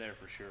on him there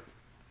for sure.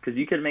 Because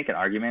you could make an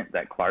argument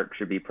that Clark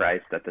should be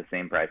priced at the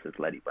same price as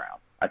Letty Brown.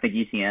 I think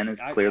Etienne is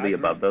clearly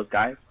above those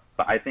guys,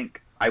 but I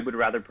think I would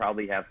rather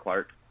probably have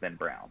Clark than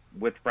Brown,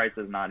 with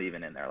prices not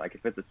even in there. Like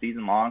if it's a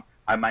season long,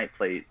 I might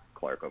play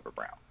Clark over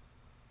Brown.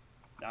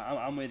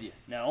 I'm with you.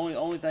 Now,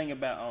 only thing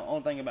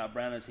about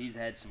Brown is he's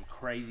had some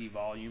crazy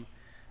volume.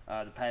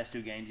 The past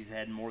 2 games, he's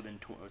had more than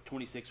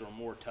 26 or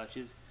more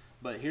touches.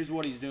 But here's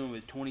what he's doing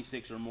with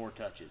 26 or more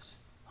touches: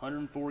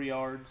 104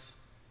 yards.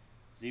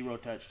 0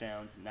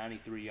 touchdowns,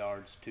 93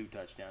 yards, 2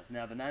 touchdowns.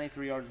 Now, the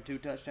 93 yards and 2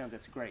 touchdowns,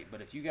 that's great.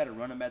 But if you got a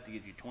running back that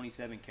gives you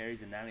 27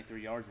 carries and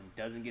 93 yards and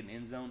doesn't get an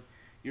end zone,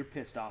 you're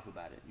pissed off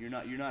about it. You're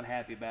not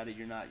happy about it.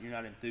 You're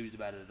not enthused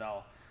about it at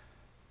all.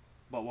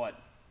 But what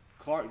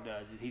Clark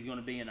does is he's going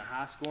to be in a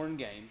high-scoring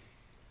game,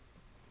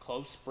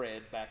 close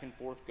spread, back and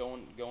forth,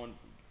 going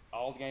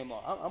all game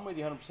long. I'm with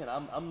you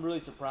 100%. I'm really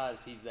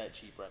surprised he's that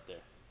cheap right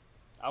there.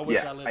 I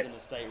wish I lived in a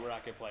state where I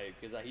could play it,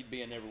 because he'd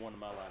be in every one of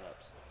my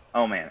lineups.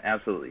 Oh, man,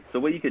 absolutely.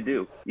 So what you could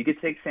do, you could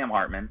take Sam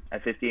Hartman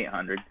at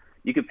 $5,800.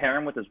 You could pair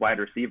him with his wide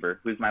receiver,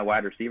 who's my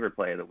wide receiver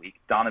play of the week,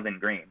 Donovan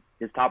Green,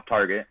 his top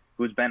target,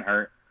 who's been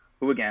hurt,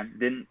 who, again,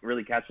 didn't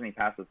really catch any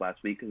passes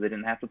last week because they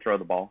didn't have to throw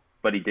the ball,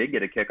 but he did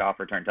get a kickoff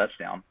return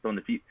touchdown. So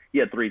he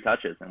had 3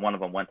 touches, and one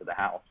of them went to the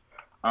house.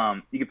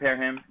 You could pair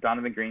him,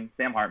 Donovan Green,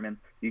 Sam Hartman.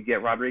 You could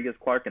get Rodriguez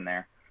Clark in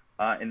there.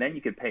 And then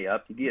you could pay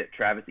up. You could get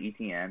Travis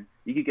Etienne.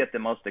 You could get the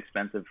most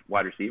expensive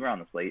wide receiver on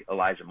the slate,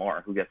 Elijah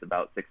Moore, who gets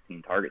about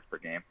 16 targets per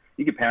game.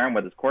 You could pair him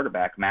with his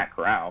quarterback, Matt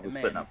Corral, who's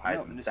putting up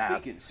Heisman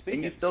stats.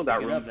 And you still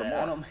got room for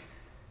more.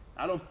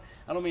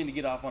 I don't mean to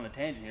get off on a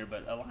tangent here,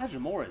 but Elijah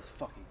Moore is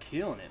fucking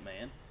killing it,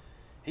 man.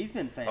 He's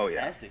been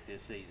fantastic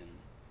this season.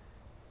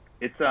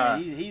 It's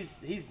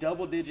he's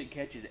double-digit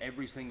catches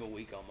every single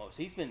week almost.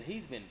 He's been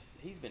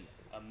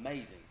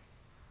amazing.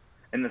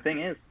 And the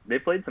thing is, they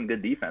played some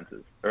good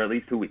defenses, or at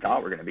least who we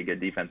thought were going to be good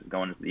defenses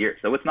going into the year.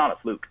 So it's not a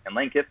fluke. And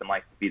Lane Kiffin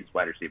likes to beat his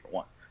wide receiver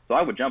 1. So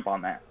I would jump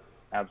on that.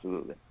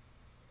 Absolutely.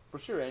 For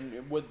sure.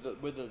 And with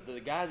the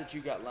guys that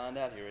you got lined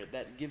out here,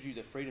 that gives you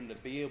the freedom to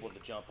be able to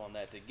jump on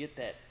that, to get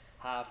that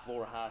high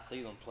floor, high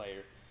ceiling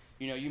player.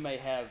 You know, you may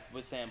have,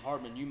 with Sam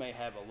Hartman, you may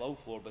have a low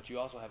floor, but you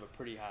also have a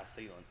pretty high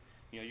ceiling.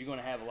 You know, you're going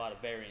to have a lot of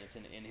variance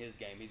in his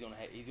game. He's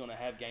going to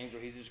have games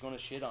where he's just going to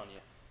shit on you.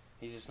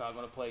 He's just not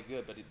going to play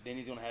good, but then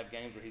he's going to have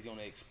games where he's going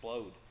to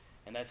explode,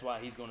 and that's why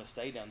he's going to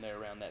stay down there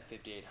around that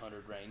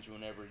 5,800 range.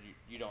 Whenever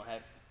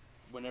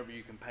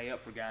you can pay up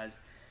for guys,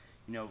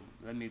 you know,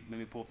 let me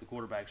pull up the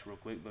quarterbacks real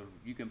quick, but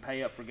you can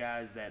pay up for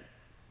guys that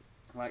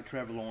like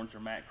Trevor Lawrence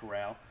or Matt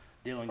Corral,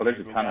 Dylan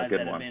Gabriel, guys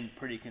that have been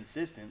pretty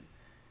consistent.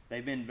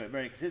 They've been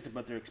very consistent,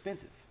 but they're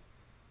expensive.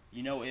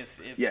 You know, if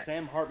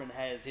Sam Hartman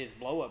has his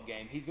blow-up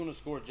game, he's going to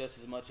score just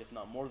as much, if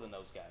not more, than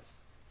those guys.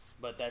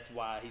 But that's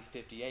why he's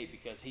 58,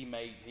 because he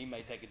may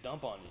take a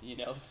dump on you, you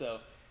know. So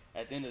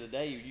at the end of the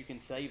day, you can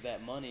save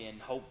that money and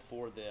hope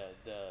for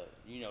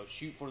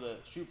shoot for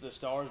the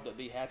stars, but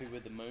be happy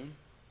with the moon.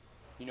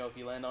 You know, if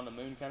you land on the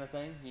moon kind of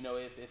thing. You know,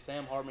 if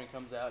Sam Hartman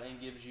comes out and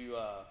gives you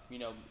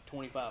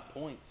 25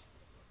 points,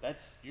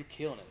 you're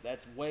killing it.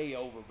 That's way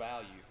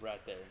overvalued right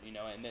there, you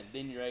know. And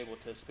then you're able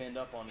to spend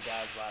up on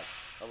guys like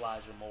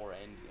Elijah Moore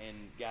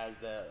and guys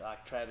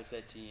like Travis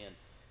Etienne.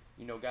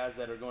 You know, guys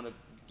that are going to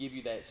give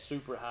you that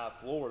super high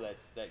floor that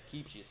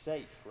keeps you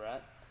safe,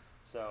 right?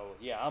 So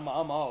yeah, I'm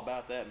all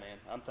about that, man.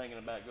 I'm thinking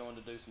about going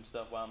to do some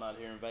stuff while I'm out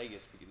here in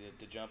Vegas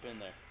to jump in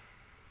there.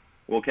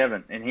 Well,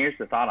 Kevin, and here's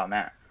the thought on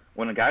that: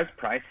 when a guy's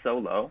priced so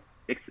low,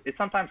 it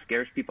sometimes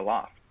scares people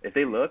off. If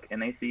they look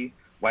and they see,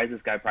 why is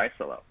this guy priced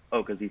so low?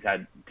 Oh, because he's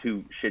had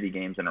 2 shitty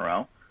games in a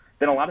row.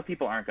 Then a lot of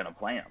people aren't going to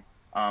play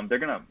him. They're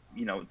going to,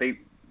 they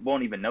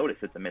won't even notice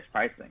it's a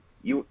mispricing.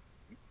 You'll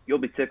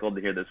be tickled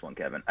to hear this one,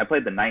 Kevin. I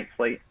played the night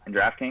slate in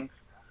DraftKings.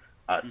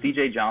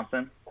 C.J.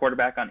 Johnson,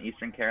 quarterback on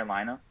Eastern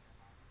Carolina.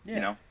 Yeah.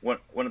 You know,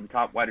 one of the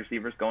top wide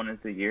receivers going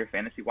into the year,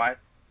 fantasy-wise.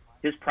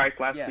 His price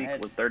last week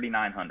was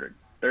 $3,900.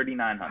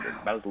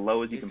 $3,900, about as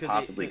low as you can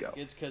possibly go.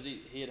 It's because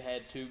he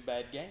had 2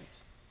 bad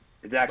games.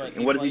 Exactly. But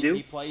and what does he do?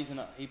 He plays in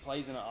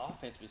an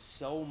offense with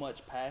so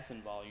much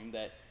passing volume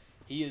that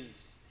he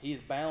is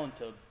bound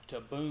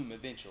to boom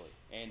eventually.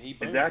 And he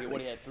boomed.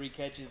 Exactly. He had 3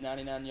 catches,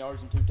 99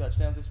 yards, and 2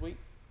 touchdowns this week.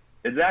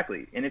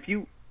 Exactly. And if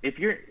you're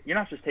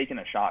not just taking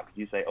a shot because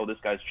you say, oh, this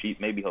guy's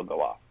cheap, maybe he'll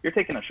go off. You're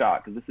taking a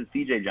shot because this is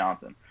C.J.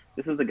 Johnson.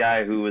 This is the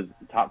guy who was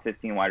a top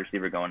 15 wide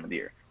receiver going into the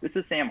year. This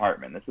is Sam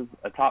Hartman. This is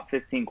a top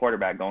 15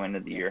 quarterback going into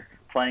the year,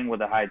 playing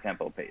with a high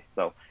tempo pace.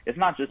 So it's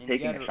not just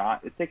taking a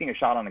shot. It's taking a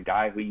shot on a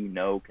guy who you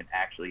know can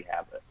actually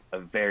have a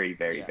very,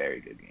 very,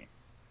 very good game.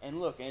 And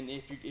look, and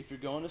if you're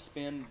going to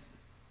spend,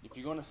 if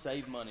you're going to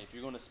save money, if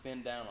you're going to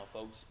spend down on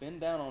folks,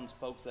 spend down on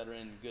folks that are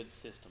in good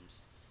systems.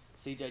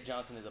 C.J.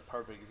 Johnson is a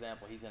perfect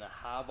example. He's in a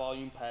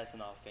high-volume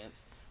passing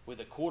offense with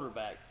a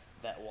quarterback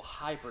that will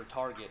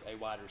hyper-target a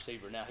wide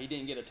receiver. Now, he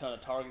didn't get a ton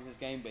of targets this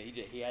game, but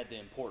he had the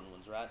important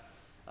ones, right?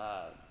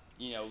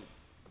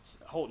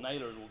 Holton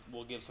Ahlers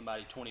will give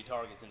somebody 20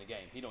 targets in a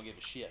game. He don't give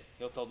a shit.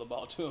 He'll throw the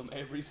ball to him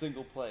every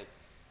single play.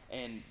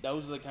 And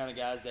those are the kind of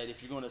guys that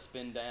if you're going to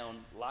spend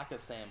down, like a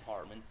Sam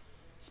Hartman,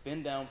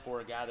 spend down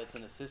for a guy that's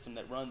in a system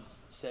that runs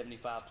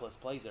 75-plus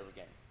plays every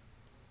game.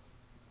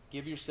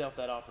 Give yourself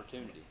that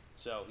opportunity.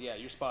 So, yeah,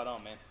 you're spot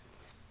on, man.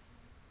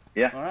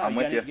 Yeah, all right, I'm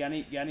with you. Got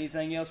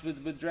anything else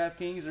with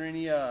DraftKings or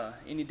any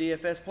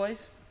DFS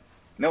plays?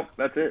 Nope,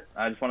 that's it.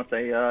 I just want to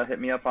say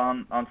hit me up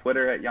on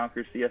Twitter at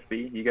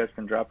YonkersCFB. You guys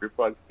can drop your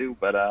plugs too,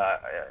 but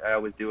I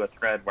always do a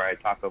thread where I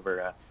talk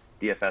over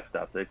DFS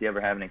stuff. So if you ever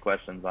have any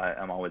questions,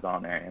 I'm always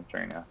on there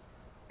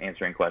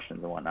answering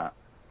questions and whatnot.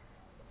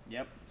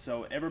 Yep.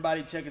 So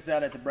everybody check us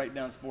out at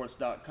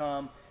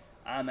thebreakdownsports.com.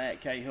 I'm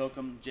at K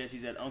Hookham.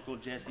 Jesse's at Uncle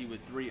Jesse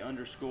with 3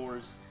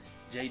 underscores.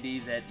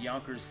 JD's at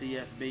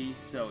YonkersCFB.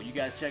 So you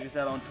guys check us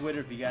out on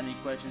Twitter. If you got any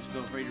questions,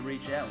 feel free to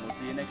reach out, and we'll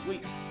see you next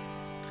week.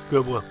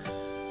 Good one.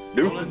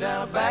 Rolling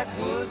down a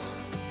backwoods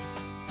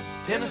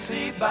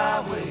Tennessee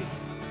byway,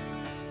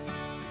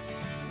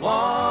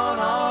 one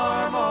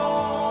arm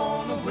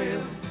on the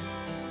wheel,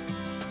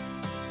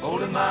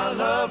 holding my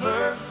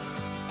lover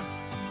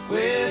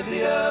with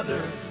the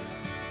other,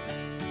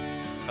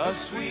 a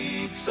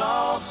sweet,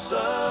 soft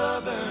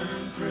southern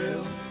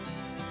thrill.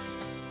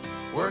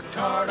 Worked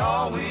hard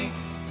all week,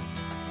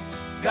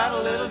 got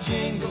a little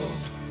jingle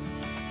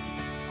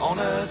on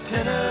a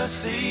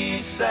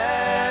Tennessee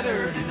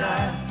Saturday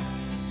night.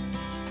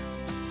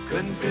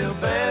 Couldn't feel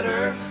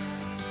better,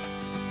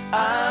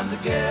 I'm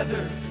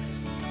together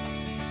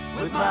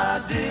with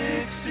my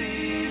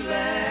Dixieland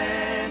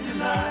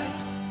delight.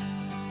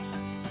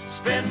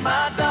 Spend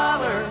my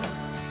dollar,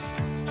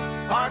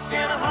 park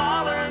in a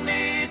holler,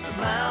 neath the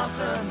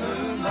mountain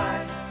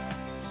moonlight.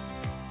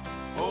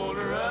 Hold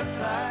her up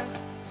tight,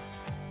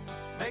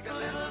 Take a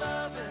little